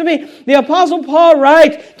happen to me. The Apostle Paul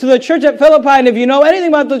writes to the church at Philippi, and if you know anything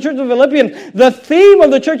about the church of Philippians, the theme of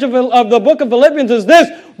the church of the book of Philippians is this: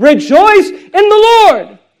 rejoice in the Lord.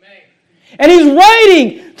 Amen. And he's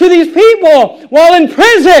writing to these people while in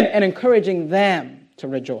prison and encouraging them to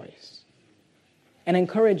rejoice and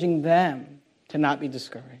encouraging them to not be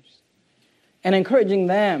discouraged. And encouraging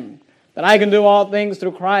them that I can do all things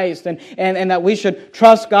through Christ and that we should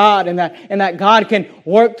trust God and that God can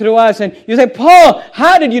work through us. And you say, Paul,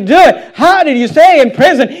 how did you do it? How did you stay in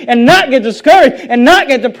prison and not get discouraged and not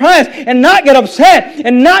get depressed and not get upset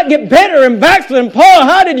and not get bitter and backslidden? Paul,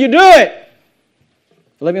 how did you do it?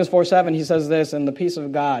 Philippians 4:7, he says this, and the peace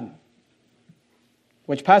of God,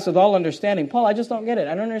 which passeth all understanding. Paul, I just don't get it.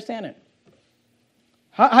 I don't understand it.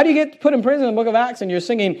 How do you get put in prison in the book of Acts and you're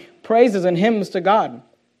singing praises and hymns to God?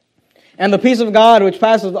 And the peace of God, which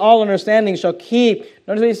passeth all understanding, shall keep,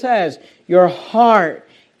 notice what he says, your heart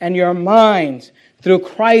and your minds through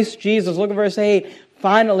Christ Jesus. Look at verse 8.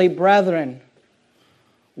 Finally, brethren,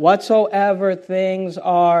 whatsoever things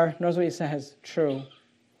are, notice what he says, true.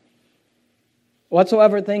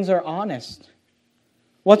 Whatsoever things are honest.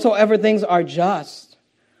 Whatsoever things are just.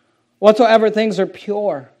 Whatsoever things are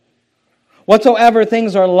pure. Whatsoever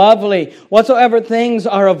things are lovely, whatsoever things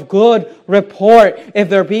are of good report, if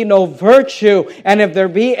there be no virtue, and if there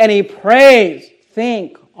be any praise,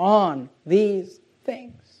 think on these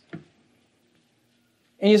things.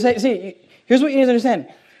 And you say, see, here's what you need to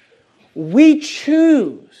understand. We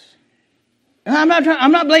choose, and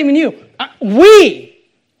I'm not blaming you. We,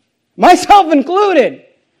 myself included,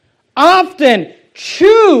 often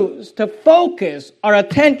choose to focus our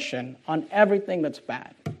attention on everything that's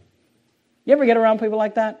bad. You ever get around people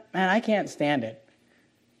like that? Man, I can't stand it.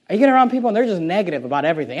 You get around people and they're just negative about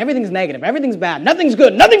everything. Everything's negative. Everything's bad. Nothing's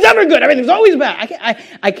good. Nothing's ever good. Everything's always bad.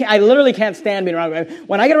 I literally can't stand being around.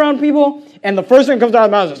 When I get around people and the first thing that comes out of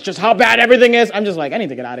their mouth is just how bad everything is, I'm just like, I need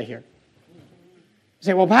to get out of here. You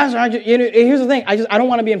say, well, Pastor, here's the thing. I don't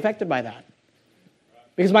want to be infected by that.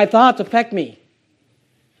 Because my thoughts affect me.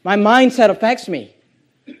 My mindset affects me.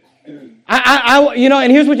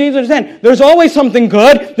 And here's what you need to understand. There's always something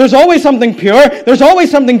good. There's always something pure. There's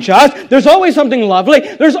always something just. There's always something lovely.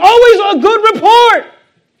 There's always a good report.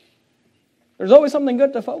 There's always something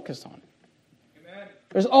good to focus on. Amen.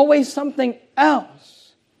 There's always something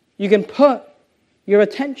else you can put your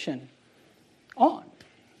attention on.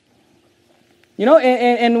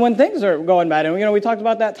 And when things are going bad, and we talked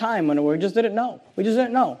about that time when we just didn't know. We just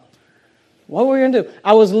didn't know. What were we going to do?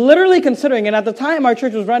 I was literally considering, and at the time our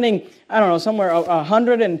church was running, somewhere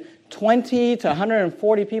 120 to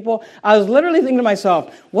 140 people. I was literally thinking to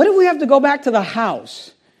myself, what if we have to go back to the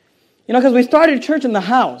house? Because we started church in the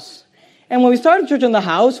house. And when we started church in the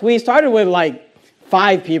house, we started with like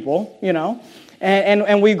 5 people,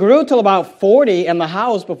 and we grew till about 40 in the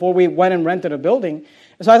house before we went and rented a building.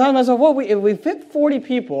 So I thought to myself, well, if we fit 40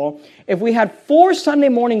 people, if we had 4 Sunday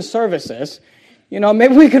morning services,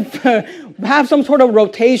 Maybe we could have some sort of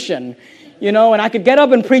rotation, and I could get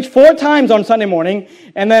up and preach 4 times on Sunday morning,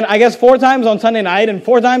 and then I guess 4 times on Sunday night, and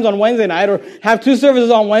 4 times on Wednesday night, or have 2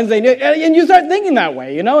 services on Wednesday, and you start thinking that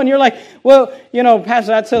way, and you're like, well,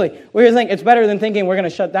 Pastor, that's silly. Well, here's the thing, it's better than thinking we're going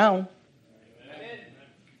to shut down.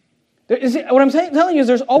 What I'm telling you is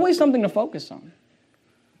there's always something to focus on.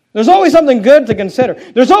 There's always something good to consider.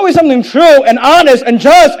 There's always something true and honest and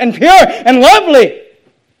just and pure and lovely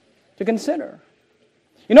to consider.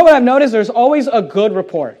 You know what I've noticed? There's always a good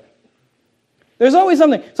report. There's always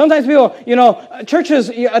something. Sometimes people, churches,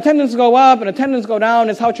 attendance go up and attendance go down.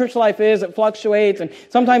 It's how church life is. It fluctuates, and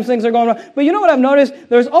sometimes things are going wrong. But you know what I've noticed?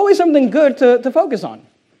 There's always something good to focus on.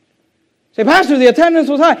 Say, Pastor, the attendance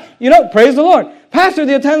was high. Praise the Lord. Pastor,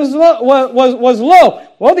 the attendance was low.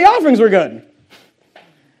 Well, the offerings were good.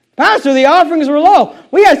 Pastor, the offerings were low.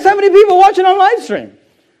 We had 70 people watching on live stream.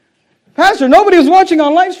 Pastor, nobody was watching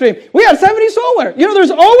on live stream. We had 70 soul winners.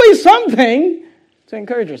 There's always something to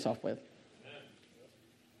encourage yourself with.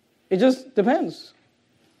 It just depends.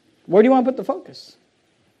 Where do you want to put the focus?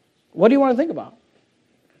 What do you want to think about?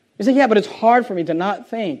 You say, yeah, but it's hard for me to not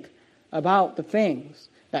think about the things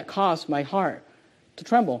that cause my heart to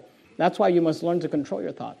tremble. That's why you must learn to control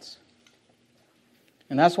your thoughts.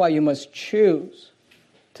 And that's why you must choose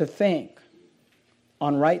to think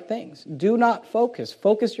on right things. Do not focus.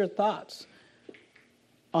 Focus your thoughts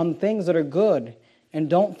on things that are good, and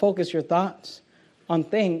don't focus your thoughts on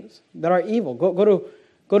things that are evil.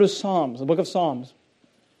 Go to Psalms, the book of Psalms,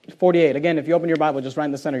 48. Again, if you open your Bible just right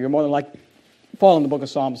in the center, you're more than likely to fall in the book of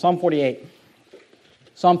Psalms. Psalm 48.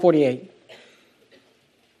 Psalm 48.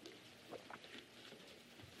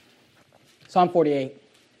 Psalm 48.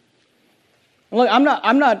 Look,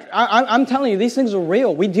 I'm telling you, these things are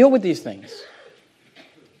real. We deal with these things.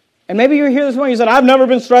 And maybe you're here this morning, you said, I've never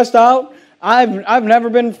been stressed out. I've never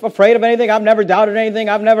been afraid of anything. I've never doubted anything.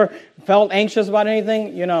 I've never felt anxious about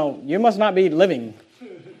anything. You must not be living.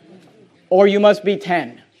 Or you must be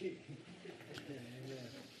 10.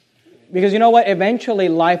 Because you know what? Eventually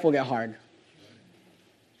life will get hard.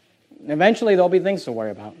 Eventually there'll be things to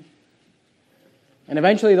worry about. And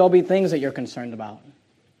eventually there'll be things that you're concerned about.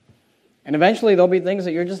 And eventually there'll be things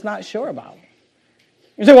that you're just not sure about.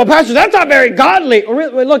 You say, well, Pastor, that's not very godly.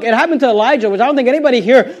 Look, it happened to Elijah, which I don't think anybody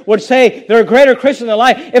here would say they're a greater Christian than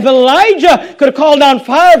Elijah. If Elijah could have called down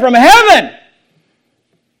fire from heaven,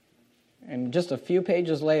 and just a few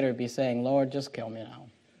pages later be saying, Lord, just kill me now.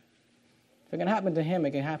 If it can happen to him,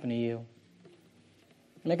 it can happen to you.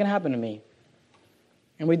 And it can happen to me.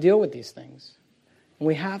 And we deal with these things. And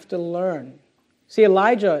we have to learn. See,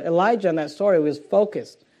 Elijah in that story was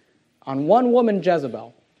focused on one woman,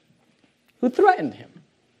 Jezebel, who threatened him.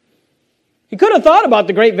 He could have thought about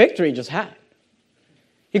the great victory he just had.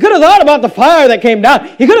 He could have thought about the fire that came down.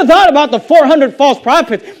 He could have thought about the 400 false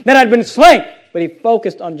prophets that had been slain. But he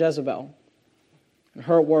focused on Jezebel and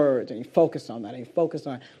her words, and he focused on that, and he focused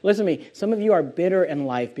on it. Listen to me, some of you are bitter in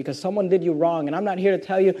life because someone did you wrong, and I'm not here to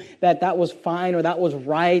tell you that was fine or that was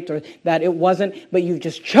right or that it wasn't, but you've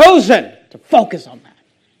just chosen to focus on that.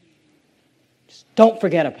 Just don't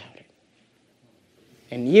forget about it.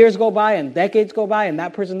 And years go by and decades go by and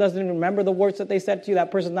that person doesn't even remember the words that they said to you.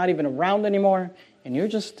 That person's not even around anymore. And you're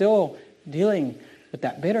just still dealing with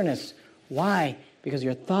that bitterness. Why? Because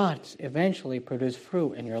your thoughts eventually produce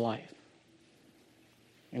fruit in your life.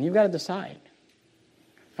 And you've got to decide.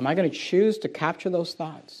 Am I going to choose to capture those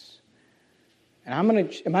thoughts? And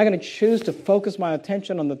am I going to choose to focus my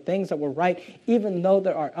attention on the things that were right, even though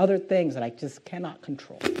there are other things that I just cannot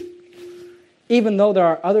control? Even though there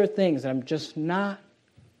are other things that I'm just not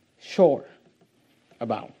sure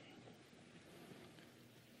about.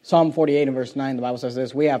 Psalm 48 and verse 9, the Bible says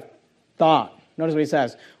this, we have thought. Notice what he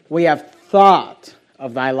says. We have thought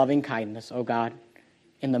of thy loving kindness, O God,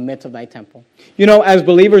 in the midst of thy temple. As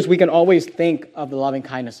believers, we can always think of the loving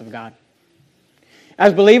kindness of God.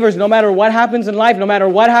 As believers, no matter what happens in life, no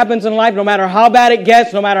matter how bad it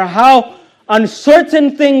gets, no matter how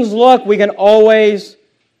uncertain things look, we can always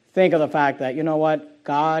think of the fact that, you know what,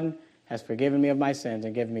 God has forgiven me of my sins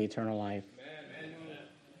and given me eternal life. Amen.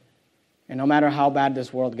 And no matter how bad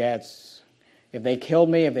this world gets, if they killed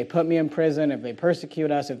me, if they put me in prison, if they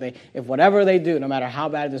persecute us, if whatever they do, no matter how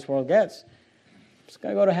bad this world gets, I'm just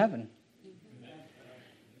going to go to heaven.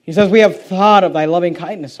 He says, we have thought of thy loving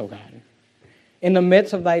kindness, O God, in the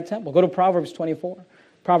midst of thy temple. Go to Proverbs 24.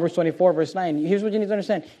 Proverbs 24, verse 9. Here's what you need to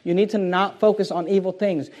understand. You need to not focus on evil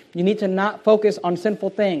things. You need to not focus on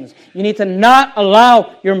sinful things. You need to not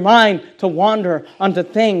allow your mind to wander onto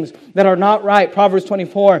things that are not right. Proverbs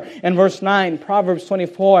 24 and verse 9. Proverbs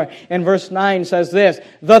 24 and verse 9 says this,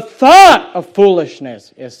 the thought of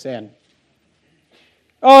foolishness is sin.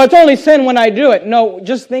 Oh, it's only sin when I do it. No,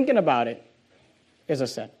 just thinking about it is a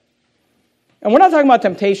sin. And we're not talking about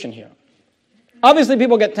temptation here. Obviously,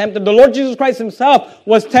 people get tempted. The Lord Jesus Christ himself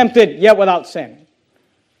was tempted, yet without sin.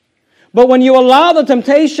 But when you allow the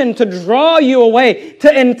temptation to draw you away,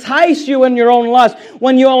 to entice you in your own lust,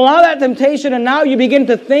 when you allow that temptation and now you begin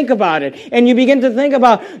to think about it, and you begin to think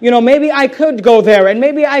about, maybe I could go there, and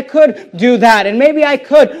maybe I could do that, and maybe I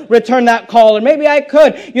could return that call, and maybe I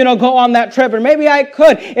could, go on that trip, and maybe I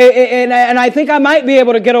could, and I think I might be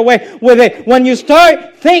able to get away with it. When you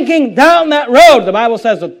start thinking down that road, the Bible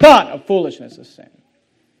says the thought of foolishness is sin.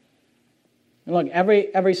 And look,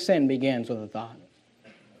 every sin begins with a thought.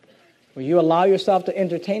 Will you allow yourself to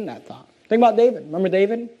entertain that thought? Think about David. Remember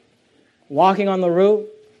David? Walking on the roof,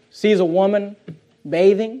 sees a woman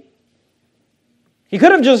bathing. He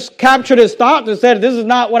could have just captured his thoughts and said, this is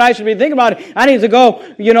not what I should be thinking about. I need to go,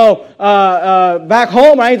 back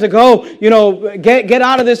home. I need to go, get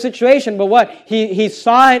out of this situation. But what? He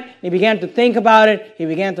saw it. He began to think about it. He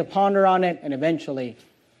began to ponder on it. And eventually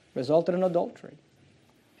resulted in adultery.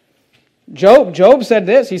 Job said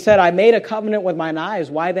this. He said, I made a covenant with mine eyes.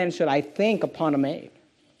 Why then should I think upon a maid?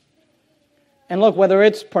 And look, whether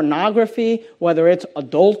it's pornography, whether it's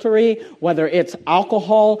adultery, whether it's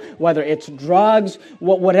alcohol, whether it's drugs,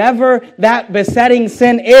 whatever that besetting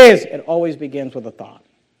sin is, it always begins with a thought.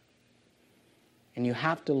 And you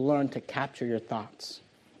have to learn to capture your thoughts.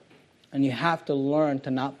 And you have to learn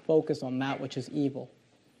to not focus on that which is evil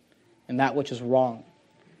and that which is wrong.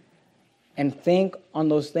 And think on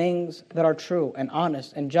those things that are true and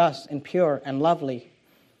honest and just and pure and lovely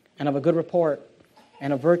and of a good report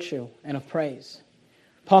and of virtue and of praise.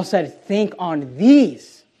 Paul said, think on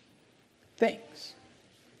these things.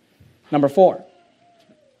 Number 4.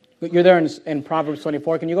 You're there in Proverbs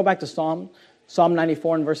 24. Can you go back to Psalm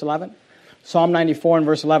 94 and verse 11? Psalm 94 and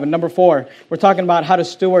verse 11. Number 4, we're talking about how to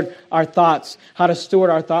steward our thoughts, how to steward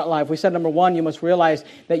our thought life. We said, number 1, you must realize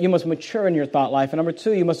that you must mature in your thought life. And number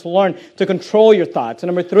 2, you must learn to control your thoughts. And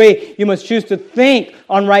number 3, you must choose to think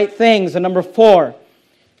on right things. And number 4,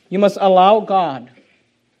 you must allow God.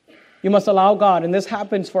 You must allow God, and this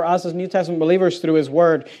happens for us as New Testament believers through His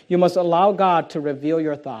Word. You must allow God to reveal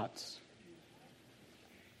your thoughts.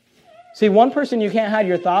 See, one person you can't hide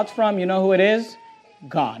your thoughts from, you know who it is?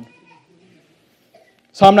 God.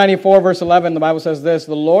 Psalm 94, verse 11, the Bible says this,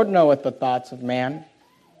 the Lord knoweth the thoughts of man,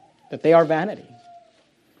 that they are vanity.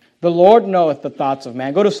 The Lord knoweth the thoughts of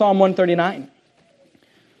man. Go to Psalm 139.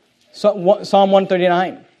 Psalm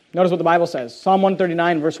 139. Notice what the Bible says. Psalm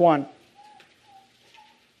 139, verse 1.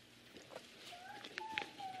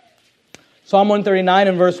 Psalm 139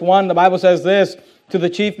 and verse 1, the Bible says this, to the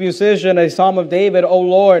chief musician, a psalm of David, O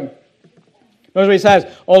Lord. Notice what he says,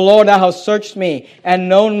 O Lord, thou hast searched me and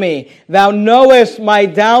known me. Thou knowest my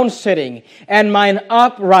downsitting and mine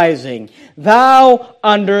uprising. Thou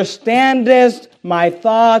understandest my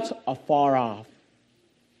thoughts afar off.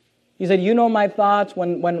 He said, you know my thoughts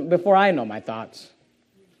before I know my thoughts.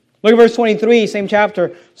 Look at verse 23, same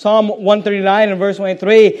chapter. Psalm 139 and verse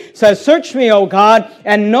 23 says, search me, O God,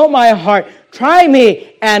 and know my heart. Try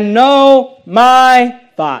me and know my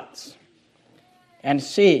thoughts. And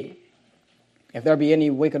see if there be any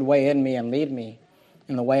wicked way in me, and lead me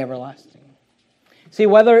in the way everlasting. See,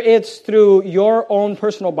 whether it's through your own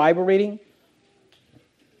personal Bible reading,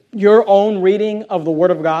 your own reading of the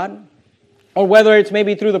Word of God, or whether it's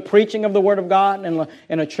maybe through the preaching of the Word of God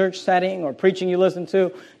in a church setting, or preaching you listen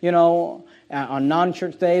to, on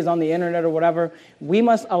non-church days, on the internet or whatever, we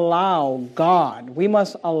must allow God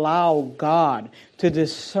to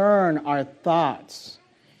discern our thoughts.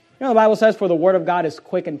 The Bible says, for the Word of God is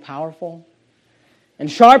quick and powerful, and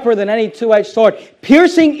sharper than any two-edged sword,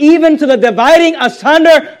 piercing even to the dividing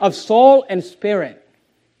asunder of soul and spirit,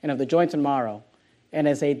 and of the joints and marrow, and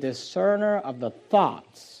is a discerner of the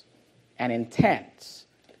thoughts and intents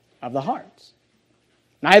of the hearts.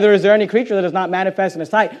 Neither is there any creature that is not manifest in His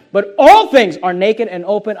sight, but all things are naked and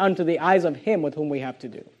open unto the eyes of Him with whom we have to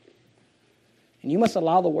do. And you must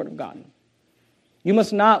allow the Word of God. You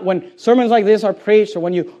must not, when sermons like this are preached, or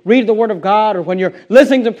when you read the Word of God, or when you're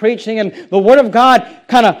listening to preaching, and the Word of God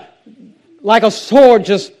kind of like a sword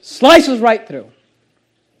just slices right through,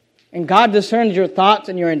 and God discerns your thoughts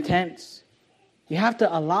and your intents, you have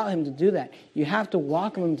to allow Him to do that. You have to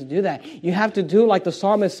walk with Him to do that. You have to do like the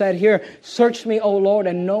psalmist said here, search me, O Lord,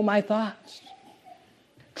 and know my thoughts.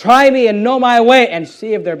 Try me and know my way, and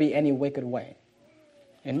see if there be any wicked way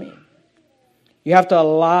in me. You have to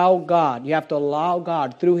allow God. You have to allow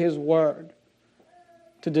God through His Word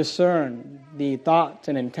to discern the thoughts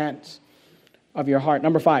and intents of your heart.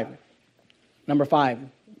 Number 5.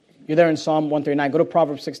 You're there in Psalm 139. Go to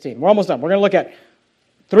Proverbs 16. We're almost done. We're going to look at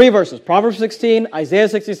 3 verses. Proverbs 16, Isaiah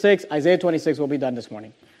 66, Isaiah 26 will be done this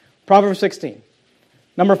morning. Proverbs 16.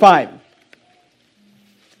 Number 5.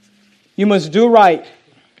 You must do right.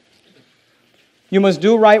 You must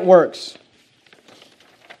do right works.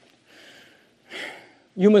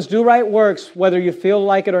 You must do right works whether you feel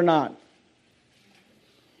like it or not.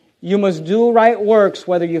 You must do right works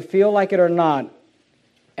whether you feel like it or not,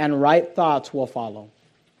 and right thoughts will follow.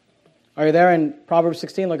 Are you there in Proverbs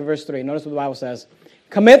 16? Look at verse 3. Notice what the Bible says.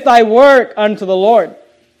 Commit thy work unto the Lord.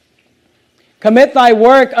 Commit thy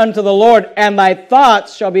work unto the Lord, and thy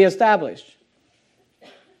thoughts shall be established.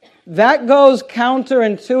 That goes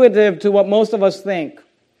counterintuitive to what most of us think.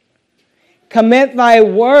 Commit thy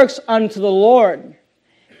works unto the Lord,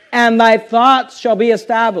 and thy thoughts shall be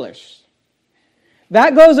established.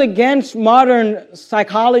 That goes against modern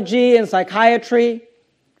psychology and psychiatry.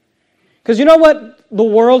 Because you know what the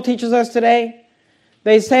world teaches us today?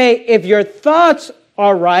 They say if your thoughts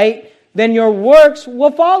are right, then your works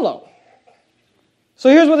will follow. So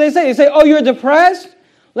here's what they say. They say, oh, you're depressed?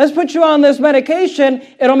 Let's put you on this medication.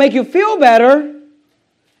 It'll make you feel better,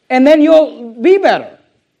 and then you'll be better.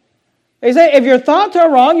 They say if your thoughts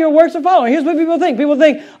are wrong, your works will follow. Here's what people think. People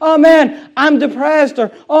think, oh man, I'm depressed,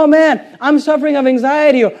 or oh man, I'm suffering of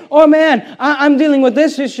anxiety, or oh man, I'm dealing with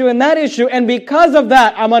this issue and that issue, and because of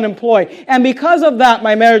that, I'm unemployed. And because of that,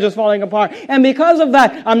 my marriage is falling apart. And because of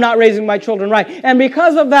that, I'm not raising my children right. And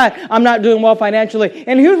because of that, I'm not doing well financially.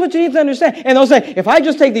 And here's what you need to understand. And they'll say, if I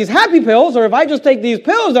just take these happy pills, or if I just take these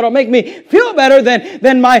pills that'll make me feel better,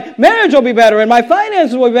 then my marriage will be better, and my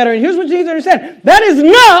finances will be better. And here's what you need to understand. That is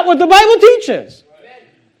not what the Bible teaches.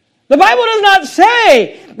 The Bible does not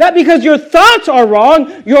say that because your thoughts are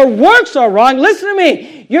wrong, your works are wrong. Listen to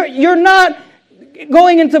me. You're not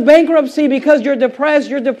going into bankruptcy because you're depressed.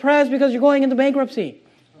 You're depressed because you're going into bankruptcy.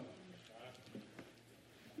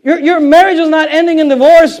 Your marriage is not ending in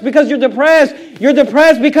divorce because you're depressed. You're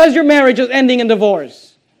depressed because your marriage is ending in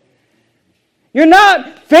divorce. You're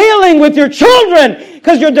not failing with your children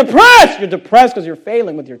because you're depressed. You're depressed because you're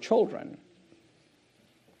failing with your children.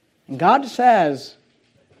 And God says,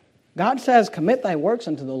 commit thy works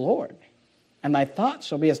unto the Lord, and thy thoughts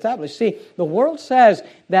shall be established. See, the world says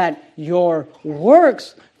that your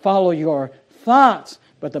works follow your thoughts,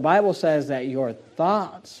 but the Bible says that your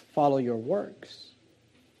thoughts follow your works.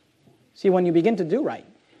 See, when you begin to do right,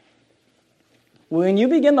 when you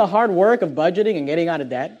begin the hard work of budgeting and getting out of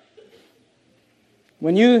debt,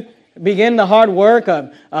 when you begin the hard work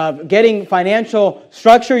of getting financial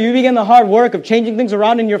structure, you begin the hard work of changing things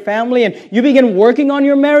around in your family, and you begin working on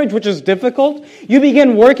your marriage, which is difficult. You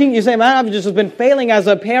begin working, you say, man, I've just been failing as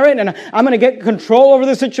a parent, and I'm going to get control over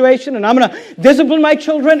the situation, and I'm going to discipline my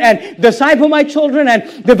children and disciple my children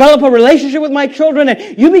and develop a relationship with my children,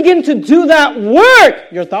 and you begin to do that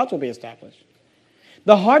work, your thoughts will be established.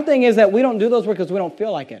 The hard thing is that we don't do those work because we don't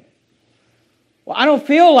feel like it. Well, I don't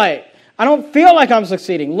feel like I'm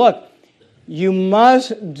succeeding. Look, you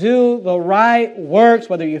must do the right works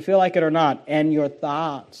whether you feel like it or not, and your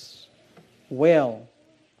thoughts will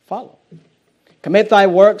follow. Commit thy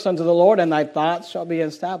works unto the Lord, and thy thoughts shall be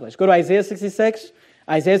established. Go to Isaiah 66.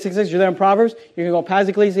 Isaiah 66, you're there in Proverbs. You can go past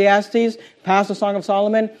Ecclesiastes, past the Song of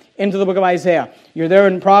Solomon, into the book of Isaiah. You're there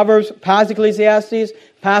in Proverbs, past Ecclesiastes,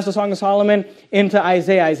 past the Song of Solomon, into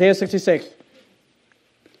Isaiah. Isaiah 66.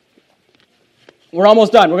 We're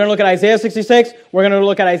almost done. We're going to look at Isaiah 66. We're going to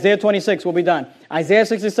look at Isaiah 26. We'll be done. Isaiah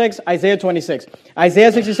 66, Isaiah 26.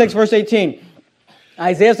 Isaiah 66, verse 18.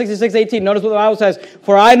 Isaiah 66, 18. Notice what the Bible says.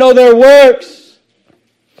 For I know their works.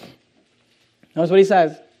 Notice what he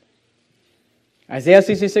says. Isaiah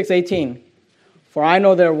 66, 18. For I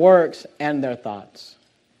know their works and their thoughts.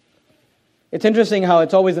 It's interesting how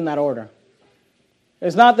it's always in that order.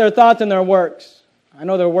 It's not their thoughts and their works. I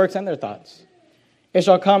know their works and their thoughts. It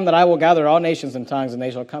shall come that I will gather all nations and tongues, and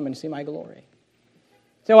they shall come and see my glory.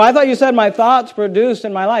 So I thought you said my thoughts produced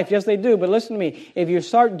in my life. Yes, they do. But listen to me. If you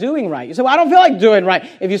start doing right, you say, well, I don't feel like doing right.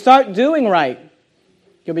 If you start doing right,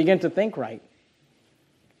 you'll begin to think right.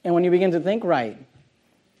 And when you begin to think right,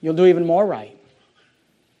 you'll do even more right.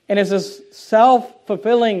 And it's this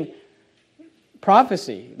self-fulfilling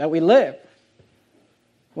prophecy that we live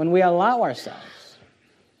when we allow ourselves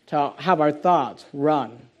to have our thoughts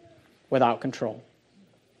run without control.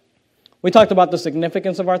 We talked about the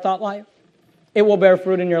significance of our thought life. It will bear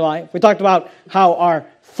fruit in your life. We talked about how our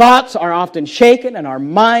thoughts are often shaken and our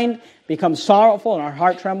mind becomes sorrowful and our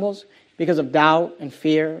heart trembles because of doubt and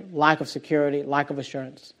fear, lack of security, lack of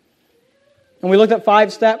assurance. And we looked at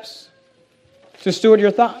 5 steps to steward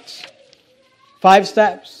your thoughts. 5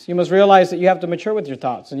 steps. You must realize that you have to mature with your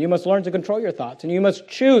thoughts, and you must learn to control your thoughts, and you must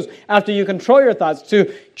choose, after you control your thoughts,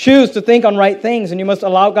 to choose to think on right things, and you must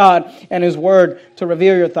allow God and His Word to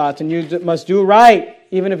reveal your thoughts, and you must do right,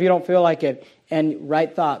 even if you don't feel like it, and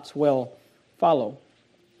right thoughts will follow.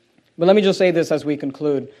 But let me just say this as we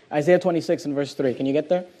conclude. Isaiah 26 and verse 3. Can you get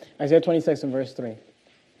there? Isaiah 26 and verse 3.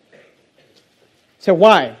 So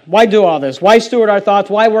why? Why do all this? Why steward our thoughts?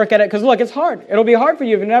 Why work at it? Because look, it's hard. It'll be hard for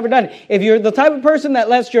you if you've never done it. If you're the type of person that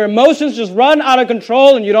lets your emotions just run out of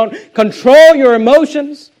control and you don't control your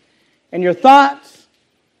emotions and your thoughts,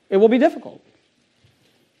 it will be difficult.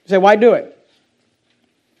 You say, why do it?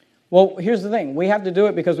 Well, here's the thing. We have to do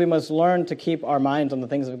it because we must learn to keep our minds on the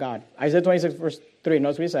things of God. Isaiah 26 verse 3,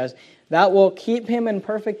 notice what he says. That will keep him in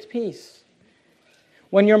perfect peace.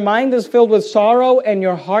 When your mind is filled with sorrow and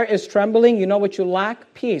your heart is trembling, you know what you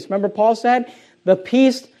lack? Peace. Remember Paul said, the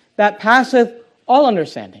peace that passeth all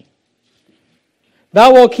understanding.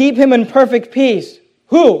 Thou will keep him in perfect peace.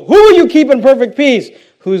 Who? Who will you keep in perfect peace?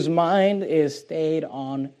 Whose mind is stayed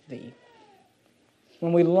on thee.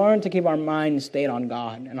 When we learn to keep our mind stayed on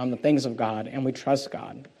God and on the things of God, and we trust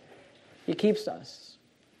God, He keeps us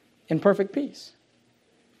in perfect peace.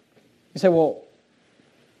 You say, well,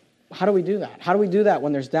 how do we do that? How do we do that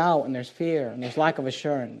when there's doubt and there's fear and there's lack of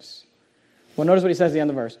assurance? Well, notice what he says at the end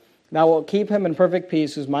of the verse. Thou wilt keep him in perfect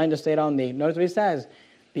peace whose mind is stayed on thee. Notice what he says.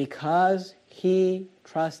 Because he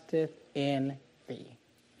trusteth in thee.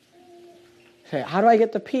 Okay, how do I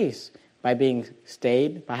get the peace? By being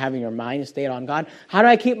stayed, by having your mind stayed on God. How do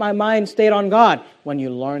I keep my mind stayed on God? When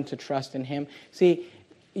you learn to trust in Him. See,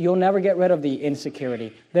 you'll never get rid of the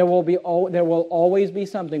insecurity. There will always be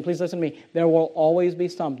something. Please listen to me. There will always be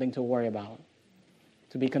something to worry about,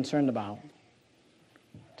 to be concerned about,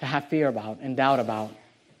 to have fear about and doubt about,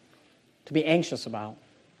 to be anxious about,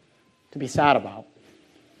 to be sad about.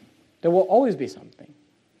 There will always be something.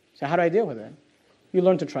 So how do I deal with it? You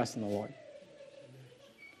learn to trust in the Lord.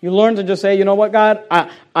 You learn to just say, you know what, God,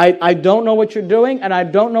 I don't know what you're doing, and I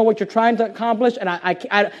don't know what you're trying to accomplish, and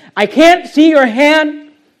I can't see your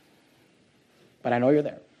hand, but I know you're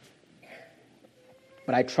there.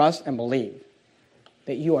 But I trust and believe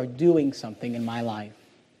that you are doing something in my life,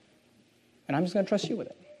 and I'm just going to trust you with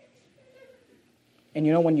it. And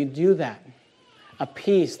you know, when you do that, a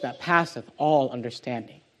peace that passeth all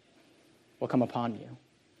understanding will come upon you.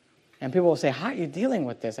 And people will say, how are you dealing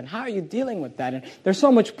with this? And how are you dealing with that? And there's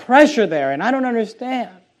so much pressure there, and I don't understand.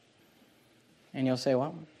 And you'll say,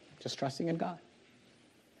 well, just trusting in God.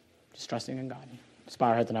 Just trusting in God. Let's bow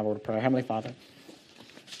our heads and have a word of prayer. Heavenly Father,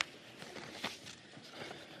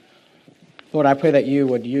 Lord, I pray that you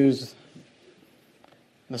would use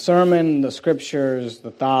the sermon, the scriptures, the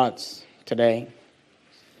thoughts today.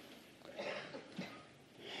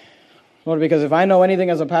 Lord, because if I know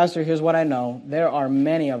anything as a pastor, here's what I know. There are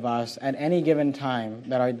many of us at any given time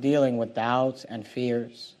that are dealing with doubts and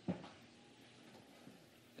fears.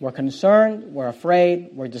 We're concerned, we're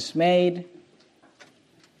afraid, we're dismayed.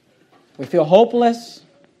 We feel hopeless.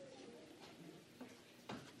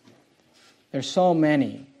 There's so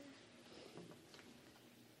many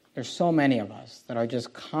of us that are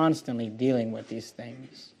just constantly dealing with these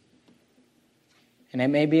things. And it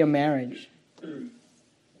may be a marriage.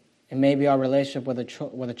 It may be our relationship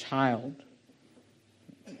with a child.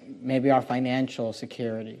 Maybe our financial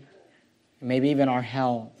security. Maybe even our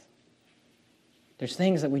health. There's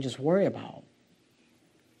things that we just worry about.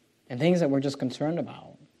 And things that we're just concerned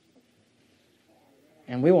about.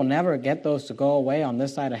 And we will never get those to go away on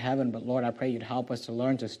this side of heaven. But Lord, I pray you'd help us to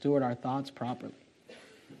learn to steward our thoughts properly.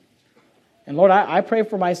 And Lord, I pray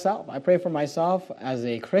for myself. I pray for myself as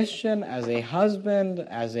a Christian, as a husband,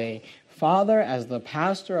 as a father, as the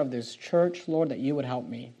pastor of this church, Lord, that you would help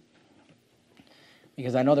me.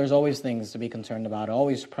 Because I know there's always things to be concerned about,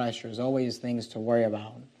 always pressures, always things to worry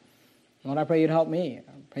about. Lord, I pray you'd help me.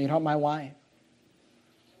 I pray you'd help my wife.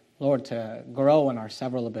 Lord, to grow in our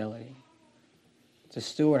several ability, to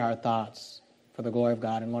steward our thoughts for the glory of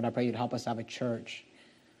God. And Lord, I pray you'd help us have a church.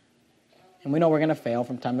 And we know we're going to fail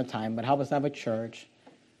from time to time, but help us have a church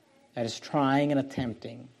that is trying and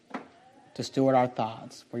attempting to steward our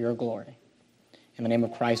thoughts for your glory. In the name of Christ.